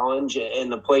good challenge.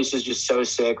 And the place is just so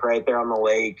sick right there on the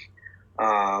lake.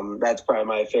 That's probably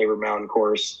my favorite mountain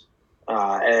course.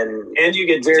 And you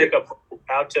get to take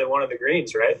out to one of the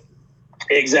greens, right?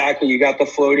 Exactly. You got the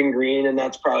floating green, and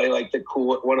that's probably like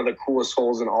one of the coolest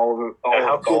holes in all of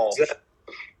golf. Cool is that?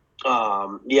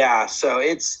 Yeah, so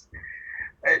it's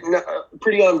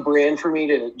pretty on brand for me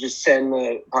to just send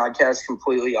the podcast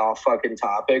completely off fucking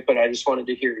topic, but I just wanted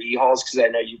to hear E-Halls because I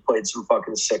know you played some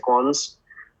fucking sick ones.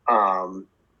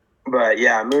 But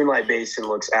yeah, Moonlight Basin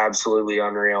looks absolutely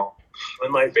unreal.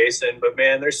 Moonlight Basin, but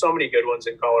man, there's so many good ones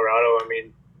in Colorado. I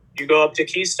mean, you go up to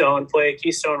Keystone, play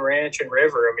Keystone Ranch and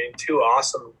River. I mean, two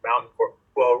awesome mountain course.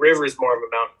 Well, River is more of a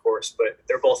mountain course, but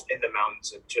they're both in the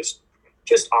mountains and just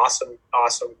awesome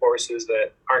courses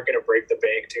that aren't going to break the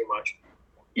bank too much.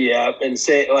 Yeah, and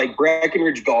say like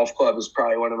Breckenridge Golf Club is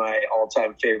probably one of my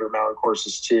all-time favorite mountain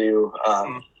courses too.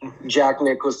 Jack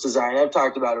Nicklaus design. I've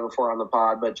talked about it before on the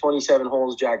pod, but 27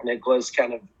 holes, Jack Nicklaus,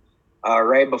 kind of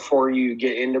right before you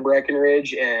get into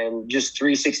Breckenridge, and just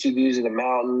 360 views of the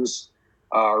mountains.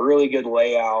 Really good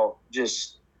layout.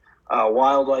 Just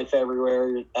wildlife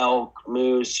everywhere, elk,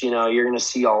 moose. You know, you're gonna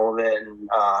see all of it. And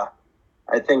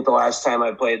I think the last time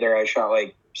I played there, I shot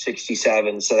like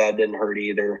 67, so that didn't hurt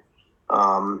either.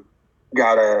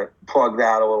 Gotta plug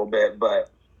that a little bit, but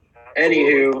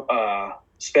anywho,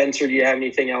 Spencer, do you have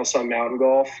anything else on mountain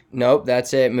golf? Nope,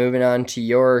 that's it. Moving on to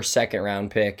your second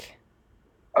round pick.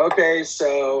 Okay,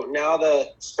 so now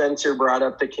that Spencer brought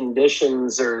up the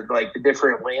conditions or like the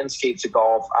different landscapes of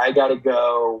golf, I got to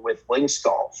go with links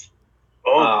golf.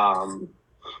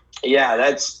 Yeah,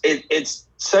 that's it. It's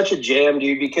such a jam,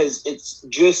 dude, because it's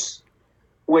just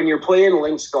when you're playing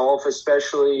links golf,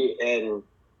 especially, and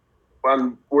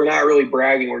we're not really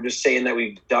bragging, we're just saying that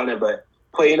we've done it, but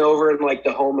playing over in like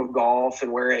the home of golf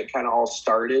and where it kind of all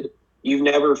started, you've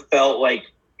never felt like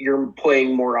you're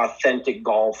playing more authentic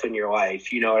golf in your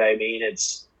life. You know what I mean?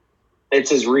 It's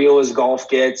as real as golf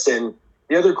gets. And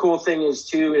the other cool thing is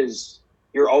too, is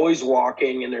you're always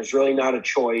walking and there's really not a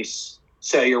choice.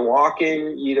 So you're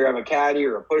walking, you either have a caddy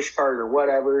or a push cart or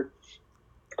whatever,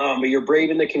 but you're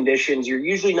braving the conditions. You're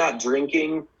usually not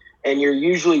drinking and you're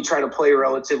usually trying to play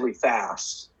relatively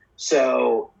fast.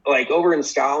 So like over in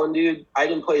Scotland, dude, I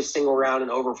didn't play a single round in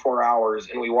over 4 hours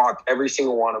and we walked every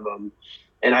single one of them.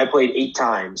 And I played 8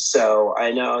 times. So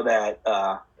I know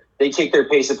that they take their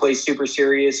pace of play super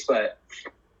serious, but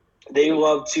they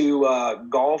love to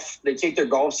golf. They take their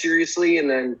golf seriously, and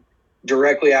then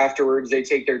directly afterwards, they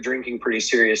take their drinking pretty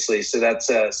seriously. So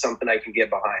that's something I can get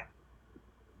behind.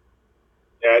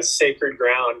 Yeah, it's sacred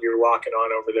ground you're walking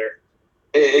on over there.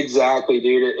 Exactly,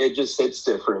 dude. It just hits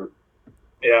different.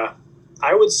 Yeah.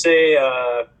 I would say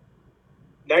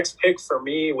next pick for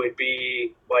me would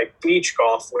be like beach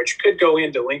golf, which could go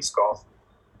into links golf.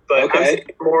 But okay. I'm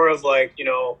thinking more of like, you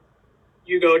know,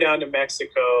 you go down to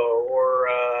Mexico or,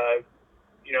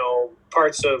 you know,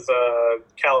 parts of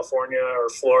California or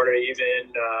Florida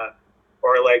even,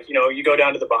 or like, you know, you go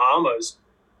down to the Bahamas.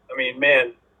 I mean,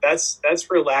 man, that's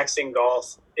relaxing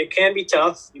golf. It can be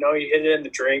tough. You know, you hit it in the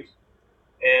drink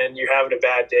and you're having a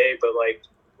bad day, but like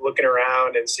looking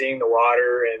around and seeing the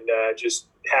water and just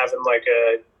having like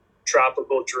a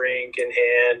tropical drink in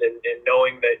hand and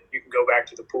knowing that you can go back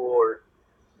to the pool or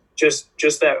just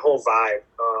that whole vibe.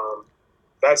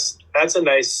 That's a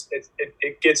nice,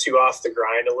 it gets you off the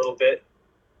grind a little bit.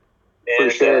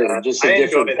 And, for sure. Just a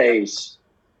different pace.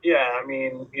 Yeah. I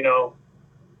mean, you know,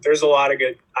 there's a lot of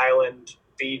good island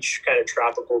beach kind of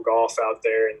tropical golf out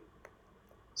there. And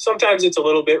sometimes it's a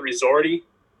little bit resorty,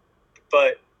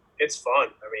 but it's fun.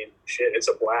 I mean, shit, it's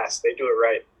a blast. They do it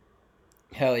right.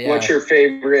 Hell yeah. What's your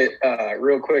favorite,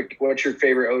 real quick, what's your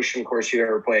favorite ocean course you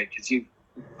ever played? Because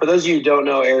for those of you who don't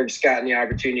know, Eric's gotten the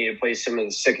opportunity to play some of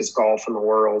the sickest golf in the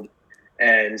world.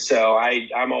 And so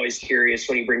I'm always curious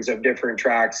when he brings up different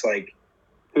tracks, like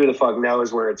who the fuck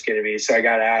knows where it's going to be. So I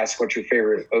got to ask, what's your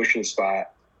favorite ocean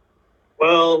spot?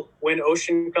 Well, when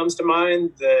ocean comes to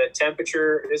mind, the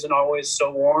temperature isn't always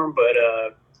so warm, but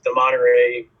the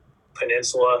Monterey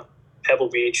Peninsula, Pebble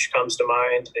Beach comes to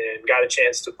mind, and got a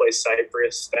chance to play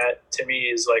Cypress. That to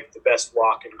me is like the best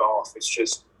walk in golf. It's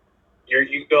just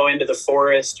you go into the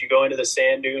forest, you go into the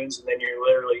sand dunes, and then you're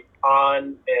literally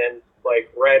on and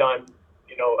like right on,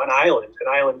 you know, an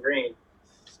island green,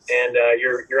 and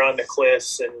you're on the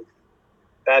cliffs, and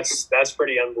that's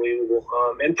pretty unbelievable.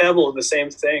 And Pebble, the same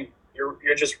thing.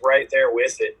 You're just right there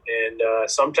with it, and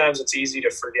sometimes it's easy to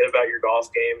forget about your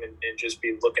golf game and just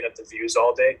be looking at the views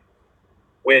all day.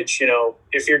 Which, you know,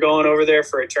 if you're going over there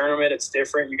for a tournament, it's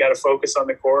different. You got to focus on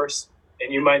the course,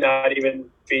 and you might not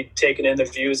even be taking in the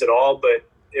views at all. But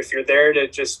if you're there to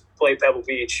just play Pebble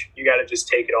Beach, you got to just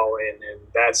take it all in, and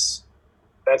that's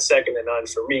second to none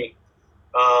for me.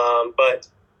 But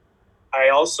I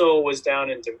also was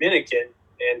down in Dominican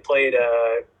and played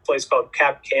a place called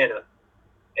Cap Cana,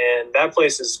 and that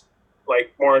place is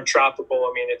like more tropical.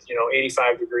 I mean, it's, you know,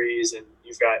 85 degrees, and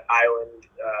you've got island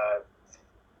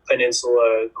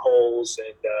peninsula holes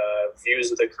and views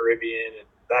of the Caribbean, and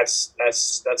that's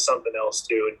something else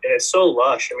too. And it's so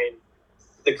lush. I mean,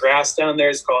 the grass down there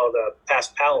is called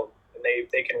paspalum, and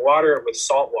they can water it with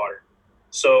salt water,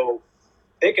 so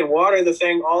they can water the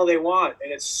thing all they want,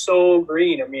 and it's so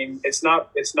green. I mean, it's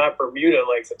not Bermuda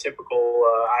like the typical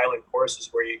island courses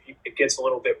where it gets a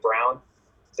little bit brown.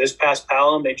 This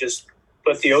paspalum, they just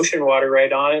put the ocean water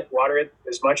right on it, water it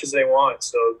as much as they want.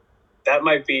 So that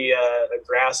might be a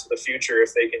grass of the future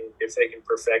if they can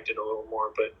perfect it a little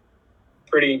more. But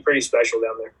pretty special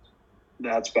down there.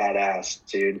 That's badass,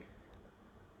 dude.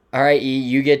 All right, E,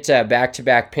 you get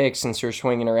back-to-back picks since we're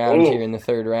swinging around here in the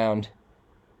third round.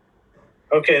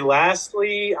 Okay,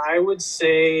 lastly, I would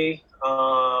say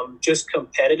just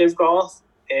competitive golf,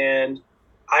 and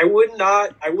I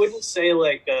wouldn't say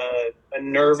like a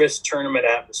nervous tournament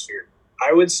atmosphere.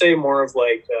 I would say more of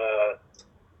like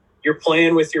you're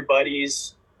playing with your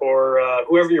buddies or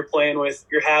whoever you're playing with.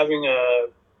 You're having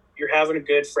a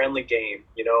good friendly game.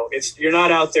 You know, you're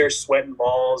not out there sweating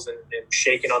balls and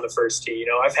shaking on the first tee. You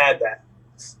know, I've had that,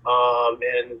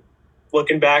 and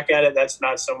looking back at it, that's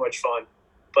not so much fun.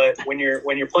 But when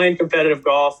you're playing competitive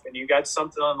golf and you got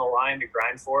something on the line to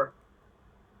grind for,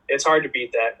 it's hard to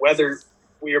beat that. Whether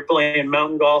you're playing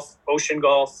mountain golf, ocean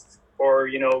golf, or,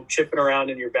 you know, chipping around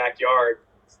in your backyard,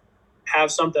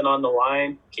 have something on the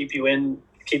line, keep your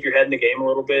head in the game a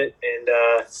little bit, and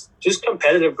just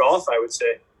competitive golf, I would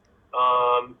say.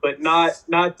 But not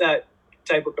that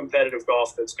type of competitive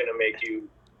golf that's going to make you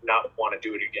not want to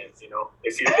do it again. You know,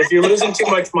 if you're losing too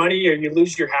much money or you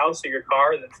lose your house or your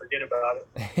car, then forget about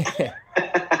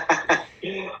it.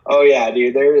 Oh yeah,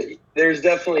 dude. There's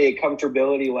definitely a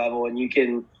comfortability level, and you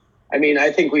can. I mean,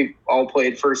 I think we've all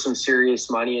played for some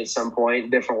serious money at some point,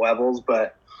 different levels,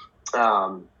 but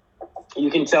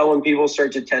you can tell when people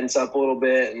start to tense up a little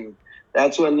bit, and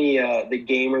that's when the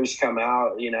gamers come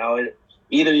out. You know,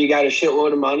 either you got a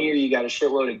shitload of money or you got a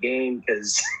shitload of game,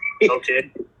 because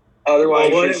okay.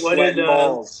 Otherwise, what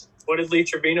did Lee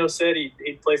Trevino said?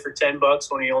 He'd play for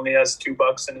 $10 when he only has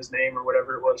 $2 in his name or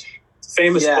whatever it was.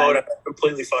 Famous quote. I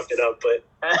completely fucked it up, but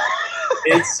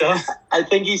it's. I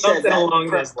think he said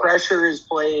that pressure is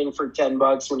playing for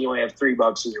 $10 when you only have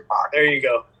 $3 in your pocket. There you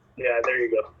go. Yeah, there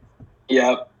you go.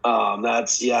 Yep.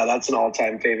 That's an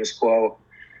all-time famous quote.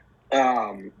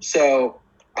 So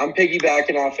I'm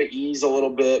piggybacking off of E's a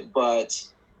little bit, but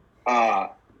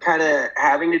kind of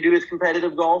having to do with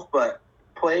competitive golf, but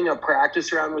playing a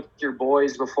practice round with your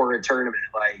boys before a tournament.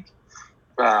 Like,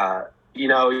 you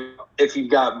know, if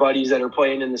you've got buddies that are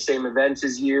playing in the same events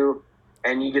as you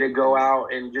and you get to go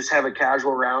out and just have a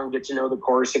casual round, get to know the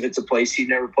course if it's a place you've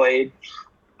never played.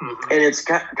 Mm-hmm. And it's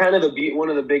kind of one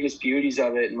of the biggest beauties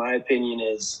of it, in my opinion,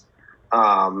 is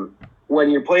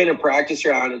when you're playing a practice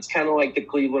round, it's kind of like the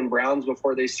Cleveland Browns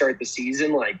before they start the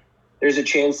season. Like, there's a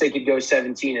chance they could go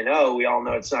 17-0. We all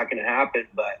know it's not going to happen,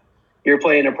 but you're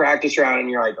playing a practice round and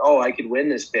you're like, oh, I could win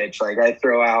this pitch. Like, I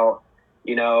throw out,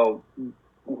 you know,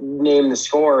 name the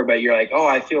score, but you're like, oh,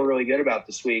 I feel really good about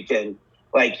this week. And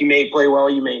like, you may play well,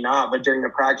 you may not, but during the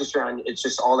practice round, it's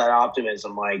just all that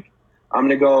optimism. Like, I'm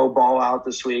going to go ball out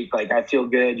this week. Like, I feel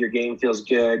good. Your game feels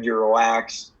good. You're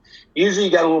relaxed. Usually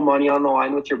you got a little money on the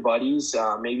line with your buddies.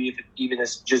 Maybe if even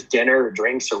it's just dinner or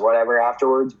drinks or whatever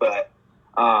afterwards, but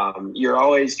you're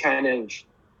always kind of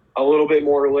a little bit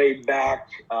more laid back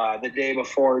the day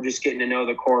before, just getting to know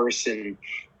the course. And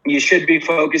you should be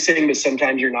focusing, but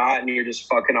sometimes you're not, and you're just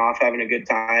fucking off, having a good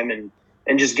time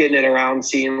and just getting it around,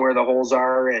 seeing where the holes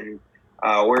are and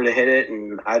where to hit it.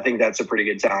 And I think that's a pretty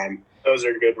good time. Those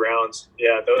are good rounds.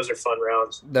 Yeah, those are fun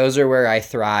rounds. Those are where I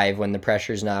thrive when the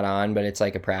pressure's not on, but it's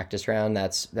like a practice round.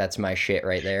 That's my shit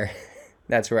right there.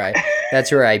 That's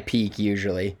where I peak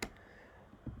usually.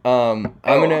 I'm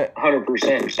gonna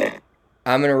 100%.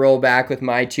 I'm gonna roll back with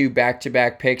my 2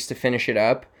 back-to-back picks to finish it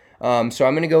up. So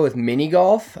I'm gonna go with mini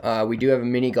golf. We do have a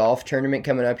mini golf tournament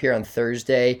coming up here on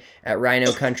Thursday at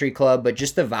Rhino Country Club, but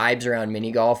just the vibes around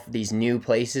mini golf, these new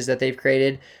places that they've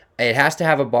created. It has to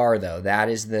have a bar though. That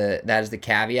is the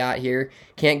caveat here.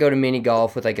 Can't go to mini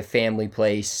golf with like a family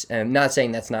place. And I'm not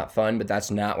saying that's not fun, but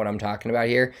that's not what I'm talking about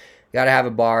here. Got to have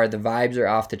a bar. The vibes are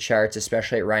off the charts,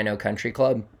 especially at Rhino Country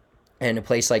Club. And a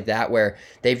place like that where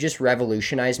they've just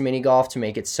revolutionized mini golf to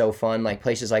make it so fun, like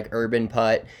places like Urban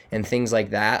Putt and things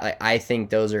like that. I think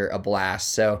those are a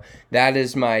blast. So that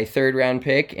is my 3rd round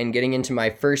pick. And getting into my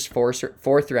first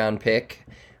 4th round pick,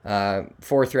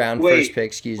 first pick,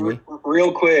 excuse me.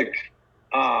 Real quick,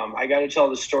 I got to tell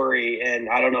the story, and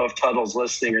I don't know if Tuttle's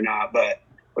listening or not, but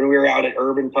when we were out at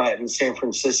Urban Putt in San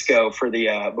Francisco for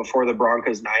the before the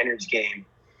Broncos-Niners game,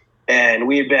 and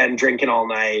we had been drinking all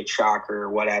night, shocker,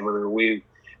 whatever.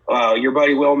 Your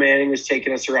buddy Will Manning was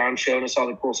taking us around, showing us all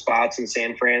the cool spots in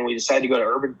San Fran. We decided to go to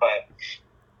Urban Putt,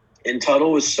 and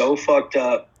Tuttle was so fucked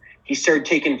up. He started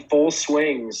taking full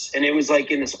swings, and it was like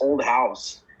in this old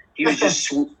house. He was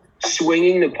just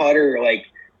swinging the putter, like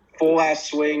full-ass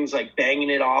swings, like banging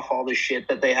it off all the shit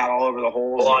that they had all over the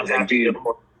holes. I was like,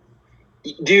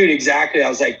 dude, exactly. I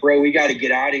was like, bro, we got to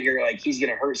get out of here. Like, he's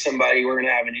going to hurt somebody. We're going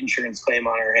to have an insurance claim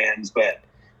on our hands. But,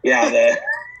 yeah,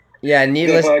 Yeah,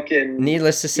 needless to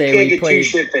you say, can't get too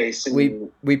shit-faced.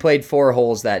 We played 4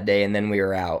 holes that day, and then we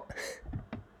were out.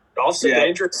 Golf's a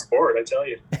dangerous sport, I tell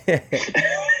you.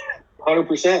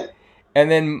 100%. And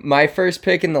then my first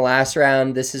pick in the last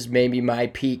round, this is maybe my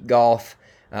peak golf,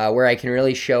 where I can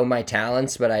really show my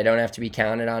talents, but I don't have to be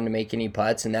counted on to make any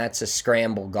putts, and that's a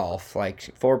scramble golf.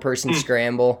 Like 4-person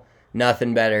scramble,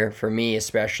 nothing better for me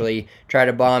especially. Try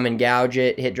to bomb and gouge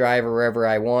it, hit driver wherever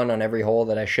I want on every hole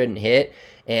that I shouldn't hit,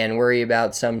 and worry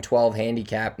about some 12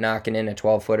 handicap knocking in a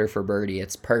 12-footer for birdie.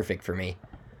 It's perfect for me.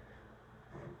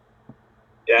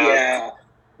 Yeah.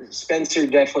 Spencer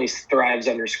definitely thrives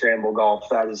under scramble golf.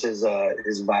 That is his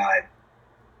vibe.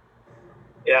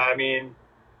 Yeah, I mean,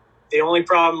 the only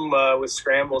problem with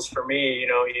scrambles for me,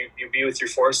 you be with your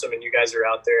foursome and you guys are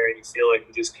out there and you feel like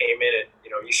you just came in and,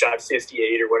 you shot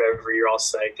 58 or whatever. You're all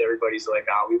psyched. Everybody's like,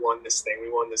 we won this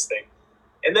thing.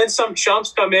 And then some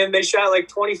chumps come in, they shot like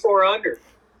 24 under.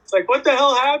 It's like, what the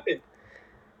hell happened?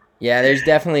 Yeah, there's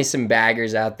definitely some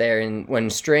baggers out there, and when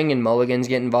string and mulligans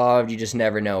get involved, you just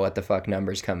never know what the fuck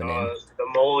number's coming in. The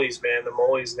mollies,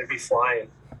 they'd be flying.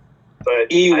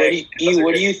 But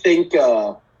what do you think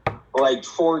like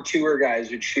 4 tour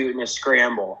guys would shoot in a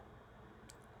scramble?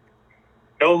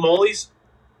 No mollies?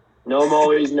 No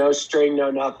mollies, no string,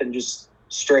 no nothing, just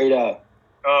straight up.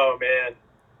 Oh, man.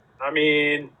 I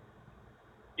mean,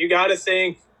 you got to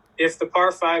think if the par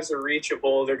 5s are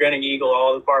reachable, they're going to eagle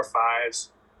all the par 5s.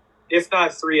 If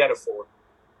not 3 out of 4.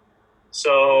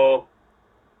 So,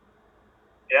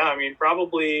 yeah, I mean,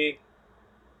 probably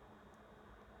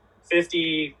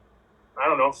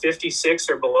 56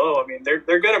 or below. I mean, they're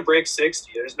going to break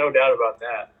 60. There's no doubt about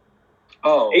that.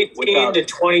 18 to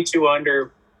 22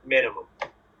 under minimum.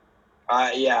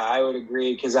 Yeah, I would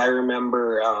agree because I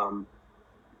remember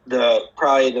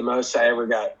probably the most I ever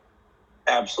got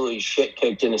absolutely shit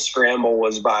kicked in a scramble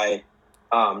was by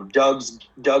Doug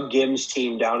Gim's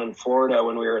team down in Florida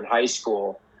when we were in high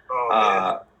school.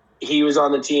 He was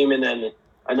on the team, and then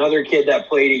another kid that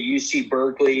played at UC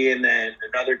Berkeley, and then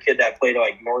another kid that played at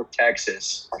like North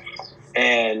Texas,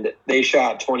 and they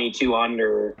shot 22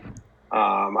 under.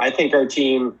 I think our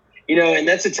team, and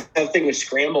that's a tough thing with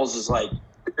scrambles is like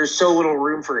there's so little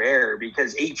room for error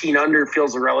because 18 under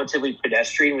feels relatively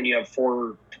pedestrian when you have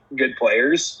 4 good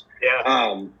players.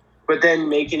 Yeah. But then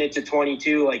making it to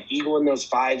 22, like eagling those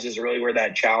 5s is really where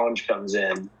that challenge comes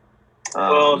in.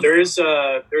 Well, there's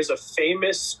a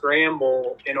famous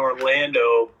scramble in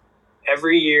Orlando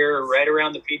every year right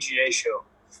around the PGA show.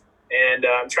 And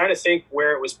I'm trying to think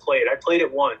where it was played. I played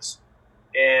it once.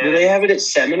 And do they have it at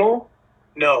Seminole?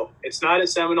 No, it's not at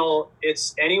Seminole.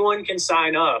 It's anyone can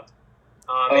sign up.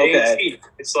 Okay. It ain't cheap.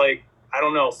 It's like, I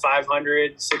don't know,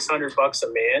 $500, $600 a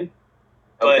man.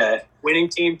 But winning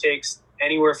team takes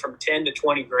anywhere from 10 to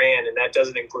 20 grand, and that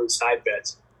doesn't include side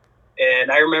bets.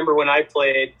 And I remember when I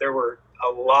played, there were a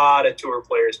lot of tour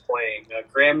players playing.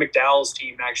 Graham McDowell's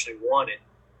team actually won it.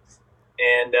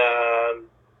 And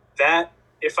that,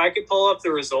 if I could pull up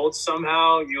the results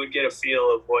somehow, you would get a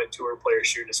feel of what tour players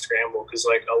shoot in a scramble, because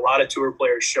like a lot of tour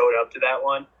players showed up to that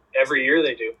one. Every year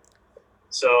they do.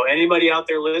 So anybody out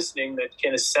there listening that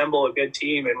can assemble a good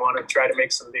team and want to try to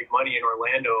make some big money in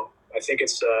Orlando, I think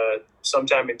it's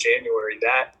sometime in January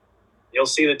that you'll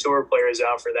see the tour players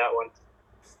out for that one.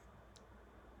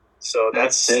 So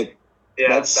that's sick. Yeah,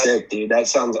 that's sick, dude. That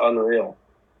sounds unreal.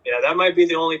 Yeah, that might be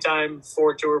the only time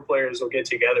 4 tour players will get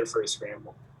together for a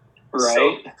scramble.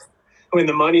 Right. So, when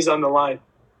the money's on the line.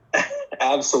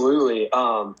 Absolutely.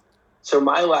 So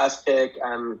my last pick,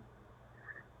 I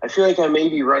feel like I may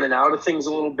be running out of things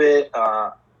a little bit.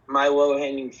 My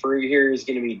low-hanging fruit here is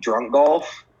going to be drunk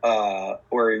golf.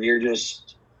 Where you're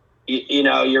just,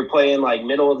 you're playing like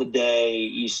middle of the day,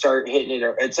 you start hitting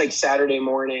it. It's like Saturday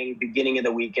morning, beginning of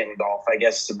the weekend golf, I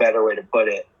guess is a better way to put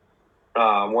it.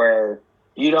 Where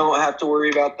you don't have to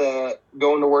worry about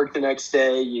going to work the next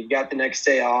day. You've got the next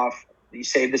day off. You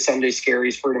save the Sunday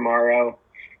scaries for tomorrow.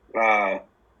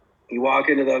 You walk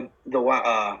into the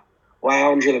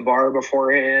lounge or the bar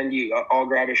beforehand. You all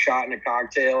grab a shot and a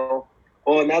cocktail.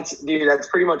 Well, and that's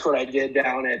pretty much what I did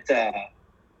down at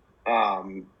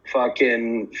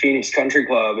fucking Phoenix Country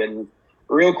Club. And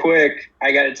real quick,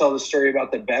 I got to tell the story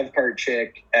about the Bev Cart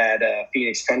chick at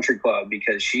Phoenix Country Club,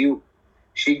 because she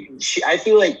I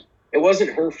feel like it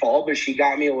wasn't her fault, but she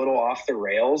got me a little off the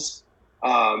rails,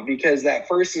 because that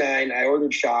first 9 I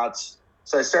ordered shots.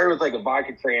 So I started with like a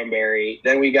vodka cranberry,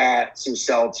 then we got some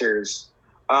seltzers.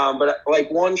 But like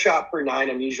 1 shot per 9,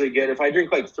 I'm usually good. If I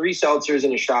drink like 3 seltzers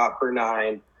and a shot per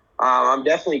 9, I'm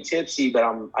definitely tipsy, but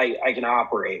I can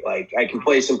operate. Like I can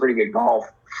play some pretty good golf.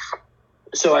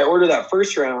 So I ordered that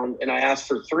first round and I asked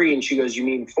for 3, and she goes, "You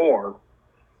mean 4?"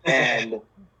 And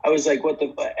I was like, what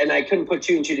the, and I couldn't put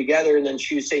two and two together. And then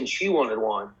she was saying she wanted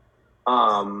one.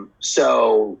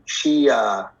 So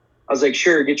I was like,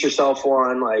 sure, get yourself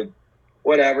one, like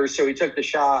whatever. So we took the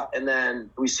shot, and then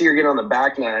we see her get on the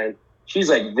back nine. She's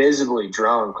like visibly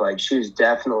drunk. Like she was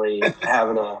definitely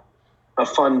having a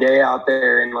fun day out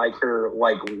there, and like her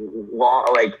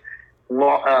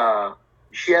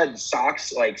she had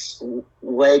socks, like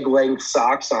leg length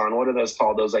socks on. What are those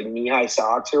called? Those like knee high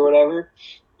socks or whatever.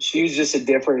 She was just a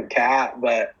different cat.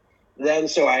 But then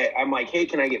so I'm like, hey,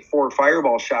 can I get 4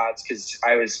 fireball shots? Because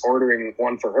I was ordering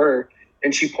one for her,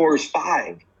 and she pours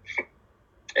 5.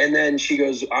 And then she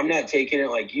goes, I'm not taking it.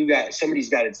 Like somebody's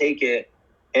got to take it.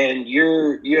 And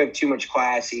you have too much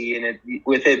classy, and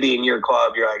with it being your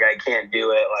club, you're like, I can't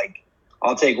do it. Like,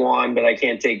 I'll take 1, but I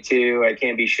can't take 2. I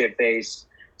can't be shit-faced.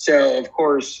 So, of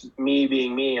course, me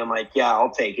being me, I'm like, yeah,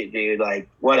 I'll take it, dude. Like,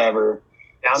 whatever.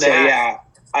 Yeah,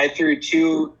 I threw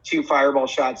two fireball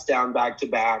shots down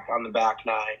back-to-back on the back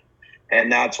 9, and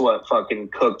that's what fucking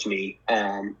cooked me.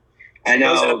 I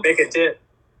know. Big a tip.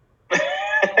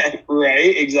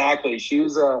 Right? Exactly. She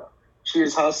was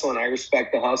hustling. I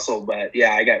respect the hustle, but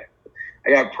yeah, I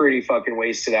got pretty fucking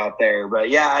wasted out there. But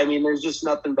yeah, I mean, there's just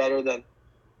nothing better than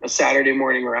a Saturday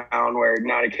morning round where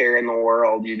not a care in the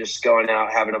world. You're just going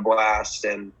out having a blast,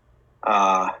 and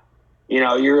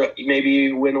maybe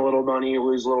you win a little money, you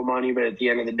lose a little money, but at the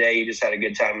end of the day, you just had a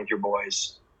good time with your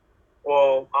boys.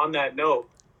 Well, on that note,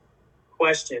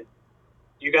 question: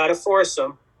 you got a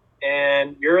foursome,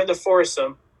 and you're in the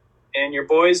foursome, and your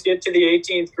boys get to the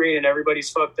 18th green, and everybody's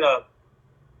fucked up.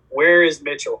 Where is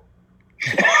Mitchell?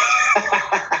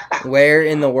 Where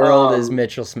in the world is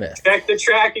Mitchell Smith? Check the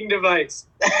tracking device.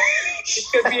 It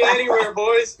could be anywhere,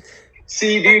 boys.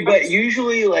 See, dude, but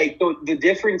usually, like, the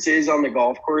difference is on the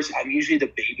golf course, I'm usually the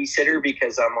babysitter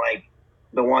because I'm, like,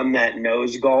 the one that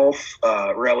knows golf,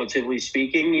 relatively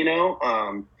speaking, you know?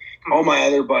 All my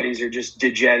other buddies are just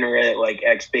degenerate, like,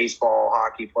 ex-baseball,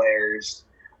 hockey players.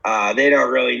 They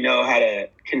don't really know how to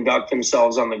conduct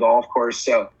themselves on the golf course,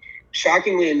 so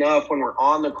shockingly enough, when we're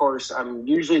on the course, I'm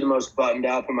usually the most buttoned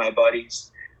up of my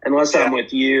buddies. Unless I'm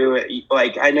with you,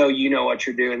 like I know you know what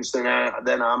you're doing, so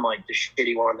then I'm like the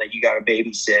shitty one that you got to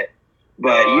babysit.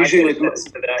 But usually with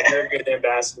that, you're a good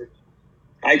ambassador.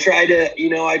 I try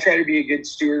to be a good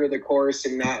steward of the course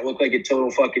and not look like a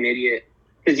total fucking idiot.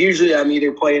 Because usually I'm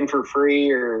either playing for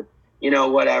free or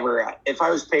whatever. If I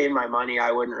was paying my money,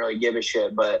 I wouldn't really give a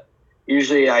shit. But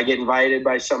usually I get invited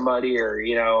by somebody or,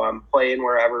 I'm playing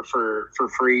wherever for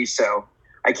free. So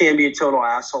I can't be a total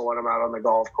asshole when I'm out on the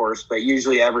golf course, but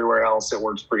usually everywhere else it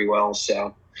works pretty well.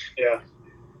 So, yeah.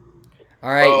 All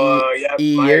right.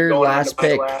 Your last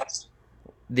pick. Last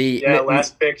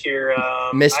pick here.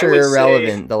 Mr.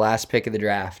 Irrelevant, the last pick of the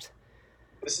draft.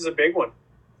 This is a big one.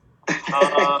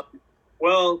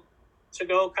 Well, to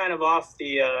go kind of off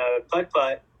the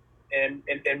putt and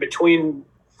in between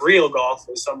real golf,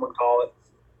 as some would call it,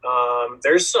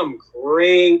 there's some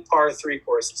great par 3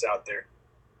 courses out there.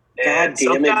 God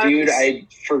damn it, dude.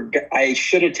 I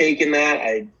should have taken that.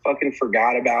 I fucking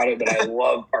forgot about it, but I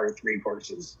love par 3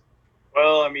 courses.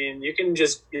 Well, I mean, you can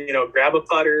just, grab a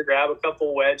putter, grab a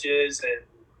couple wedges, and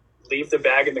leave the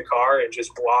bag in the car and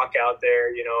just walk out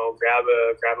there, grab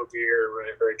a beer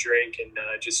or a drink, and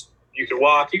you could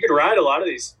walk. You could ride a lot of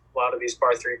these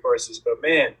par 3 courses, but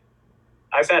man,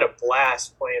 I've had a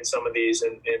blast playing some of these,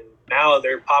 and now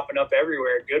they're popping up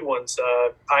everywhere. Good ones.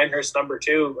 Pinehurst number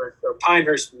 2 or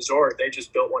Pinehurst Resort. They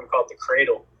just built one called the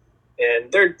Cradle,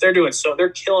 and they're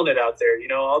killing it out there.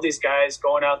 All these guys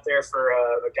going out there for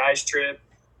a guy's trip,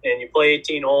 and you play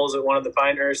 18 holes at one of the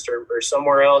Pinehurst or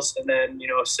somewhere else, and then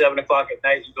 7 o'clock at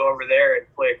night you go over there and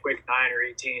play a quick 9 or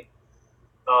 18.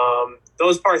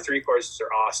 Those par 3 courses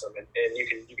are awesome, and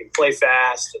you can play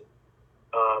fast. And,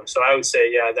 so I would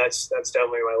say, yeah, that's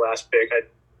definitely my last pick. I'd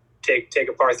take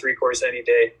a par 3 course any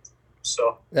day.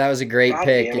 So that was a great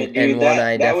pick, and one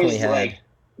I definitely had.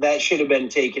 That should have been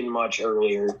taken much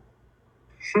earlier.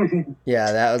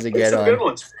 Yeah, that was a good one. Good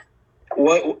ones.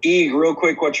 Real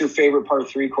quick, what's your favorite par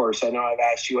 3 course? I know I've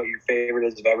asked you what your favorite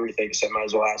is of everything, so I might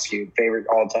as well ask you favorite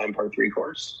all-time par 3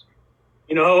 course.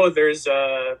 There's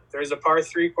a par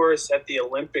 3 course at the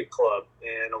Olympic Club,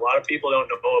 and a lot of people don't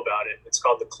know about it. It's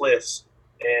called the Cliffs,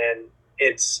 and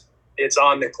it's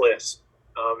on the cliffs.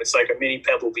 It's like a mini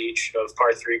Pebble Beach of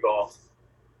par 3 golf,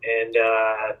 and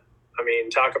I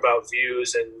mean, talk about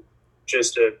views and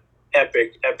just a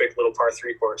epic little par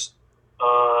 3 course.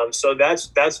 So that's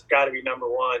got to be number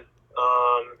 1.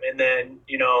 And then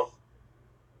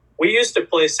we used to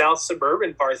play South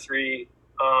Suburban par 3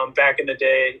 back in the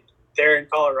day there in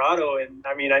Colorado, and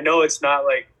I mean, I know it's not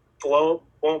like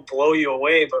won't blow you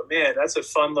away, but man, that's a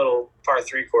fun little par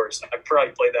 3 course. I've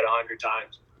probably played that 100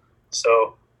 times.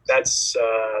 So that's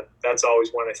always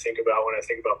one I think about when I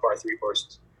think about par 3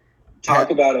 courses.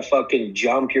 Talk about a fucking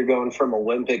jump. You're going from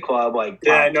Olympic club, like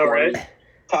I know, 20, right?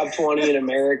 top 20 in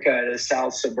America to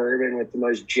South Suburban with the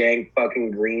most jank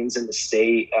fucking greens in the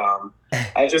state.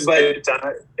 Good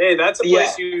time. Hey, that's a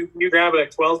place you grab a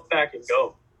 12 pack and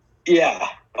go. Yeah.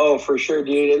 Oh, for sure,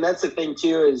 dude. And that's the thing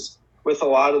too, is with a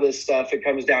lot of this stuff, it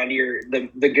comes down to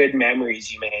the good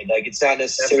memories you made. Like, it's not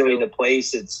necessarily the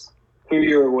place, it's who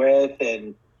you were with,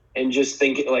 and just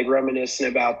thinking, like, reminiscing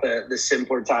about the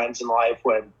simpler times in life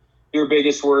when your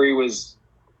biggest worry was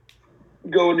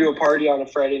going to a party on a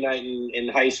Friday night in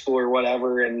high school or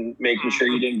whatever, and making sure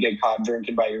you didn't get caught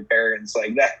drinking by your parents.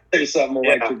 Like that, there's something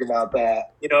electric about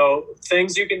that. You know,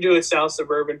 things you can do at South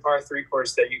Suburban par 3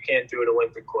 course that you can't do at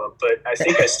Olympic Club. But I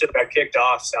think I still got kicked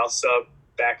off South Sub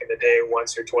back in the day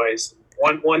once or twice.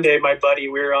 One day, my buddy,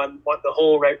 we were on the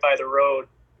hole right by the road,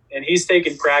 and he's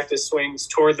taking practice swings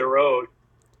toward the road,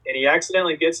 and he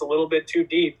accidentally gets a little bit too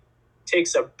deep,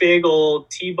 takes a big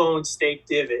old T-bone steak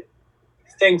divot.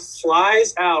 Thing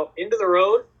flies out into the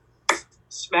road,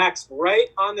 smacks right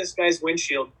on this guy's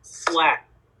windshield, flat,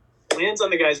 lands on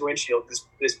the guy's windshield,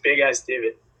 this big ass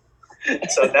divot.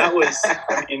 So that was,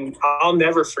 I mean, I'll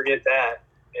never forget that.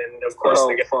 And of course,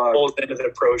 the guy pulled into the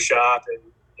pro shop, and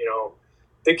you know,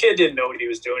 the kid didn't know what he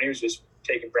was doing. He was just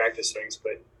taking practice swings,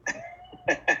 but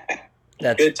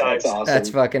good times. That's awesome. That's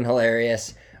fucking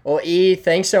hilarious. Well, E,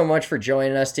 thanks so much for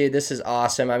joining us, dude. This is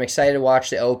awesome. I'm excited to watch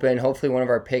the Open. Hopefully one of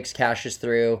our picks cashes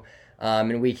through,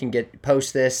 and we can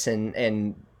post this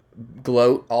and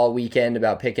gloat all weekend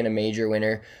about picking a major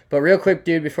winner. But real quick,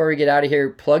 dude, before we get out of here,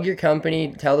 plug your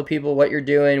company, tell the people what you're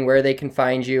doing, where they can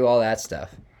find you, all that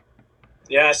stuff.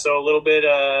 Yeah, so a little bit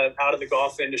out of the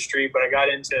golf industry, but I got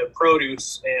into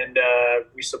produce, and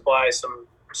we supply some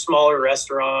smaller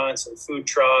restaurants and food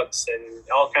trucks and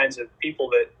all kinds of people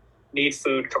that need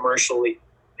food commercially,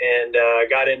 and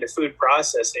got into food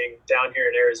processing down here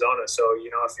in Arizona. So, you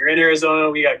know, if you're in Arizona,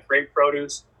 we got great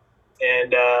produce,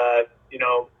 and, you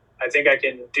know, I think I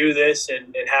can do this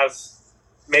and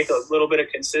make a little bit of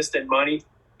consistent money,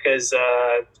 because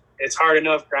it's hard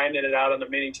enough grinding it out on the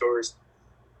mini tours.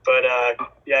 But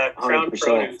yeah, Crown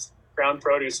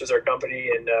Produce is our company,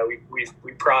 and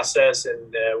we process,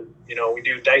 and you know, we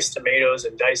do diced tomatoes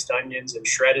and diced onions and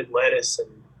shredded lettuce and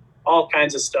all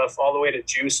kinds of stuff, all the way to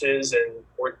juices, and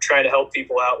we're trying to help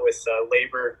people out with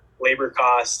labor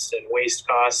costs and waste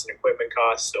costs and equipment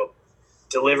costs. So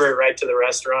deliver it right to the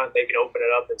restaurant, they can open it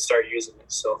up and start using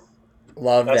it. So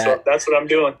that's what I'm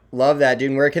doing. Love that,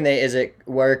 dude. Where can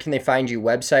they find you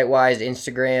website wise?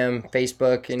 Instagram,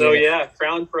 Facebook? So yeah,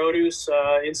 Crown Produce,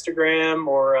 Instagram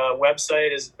or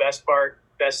website is the best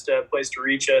place to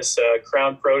reach us.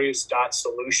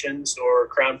 crownproduce.solutions or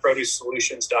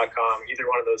crownproducesolutions.com. Either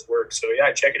one of those works. So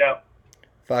yeah, check it out.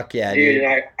 Fuck yeah, dude.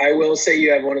 And I will say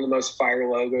you have one of the most fire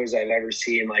logos I've ever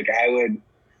seen. Like, I would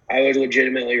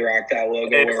legitimately rock that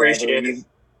logo. I appreciate it.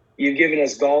 You've given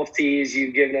us golf tees,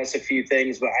 you've given us a few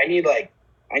things, but I need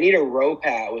a rope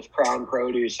hat with Crown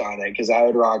Produce on it, because I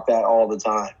would rock that all the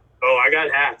time. Oh, I got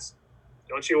hats.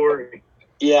 Don't you worry.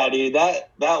 Yeah, dude,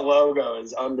 that logo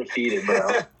is undefeated,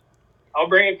 bro. I'll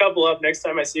bring a couple up next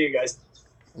time I see you guys.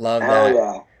 Love that. Hell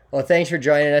yeah. Well, thanks for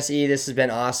joining us, E. This has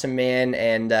been awesome, man,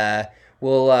 and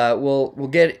we'll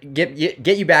get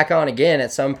you back on again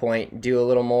at some point. Do a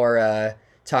little more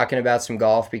talking about some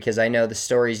golf, because I know the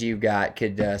stories you've got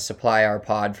could supply our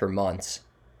pod for months.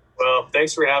 Well,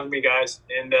 thanks for having me, guys.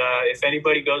 And if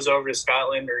anybody goes over to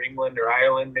Scotland or England or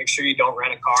Ireland, make sure you don't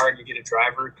rent a car and you get a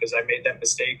driver, because I made that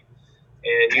mistake.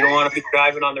 And you don't want to be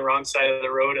driving on the wrong side of the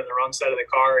road and the wrong side of the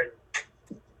car, and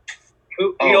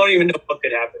you don't even know what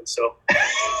could happen. So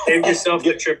save yourself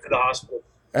the trip to the hospital.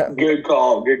 Good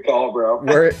call, bro.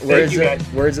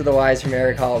 Words of the wise from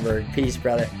Eric Hallberg. Peace,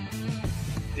 brother.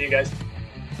 See you guys.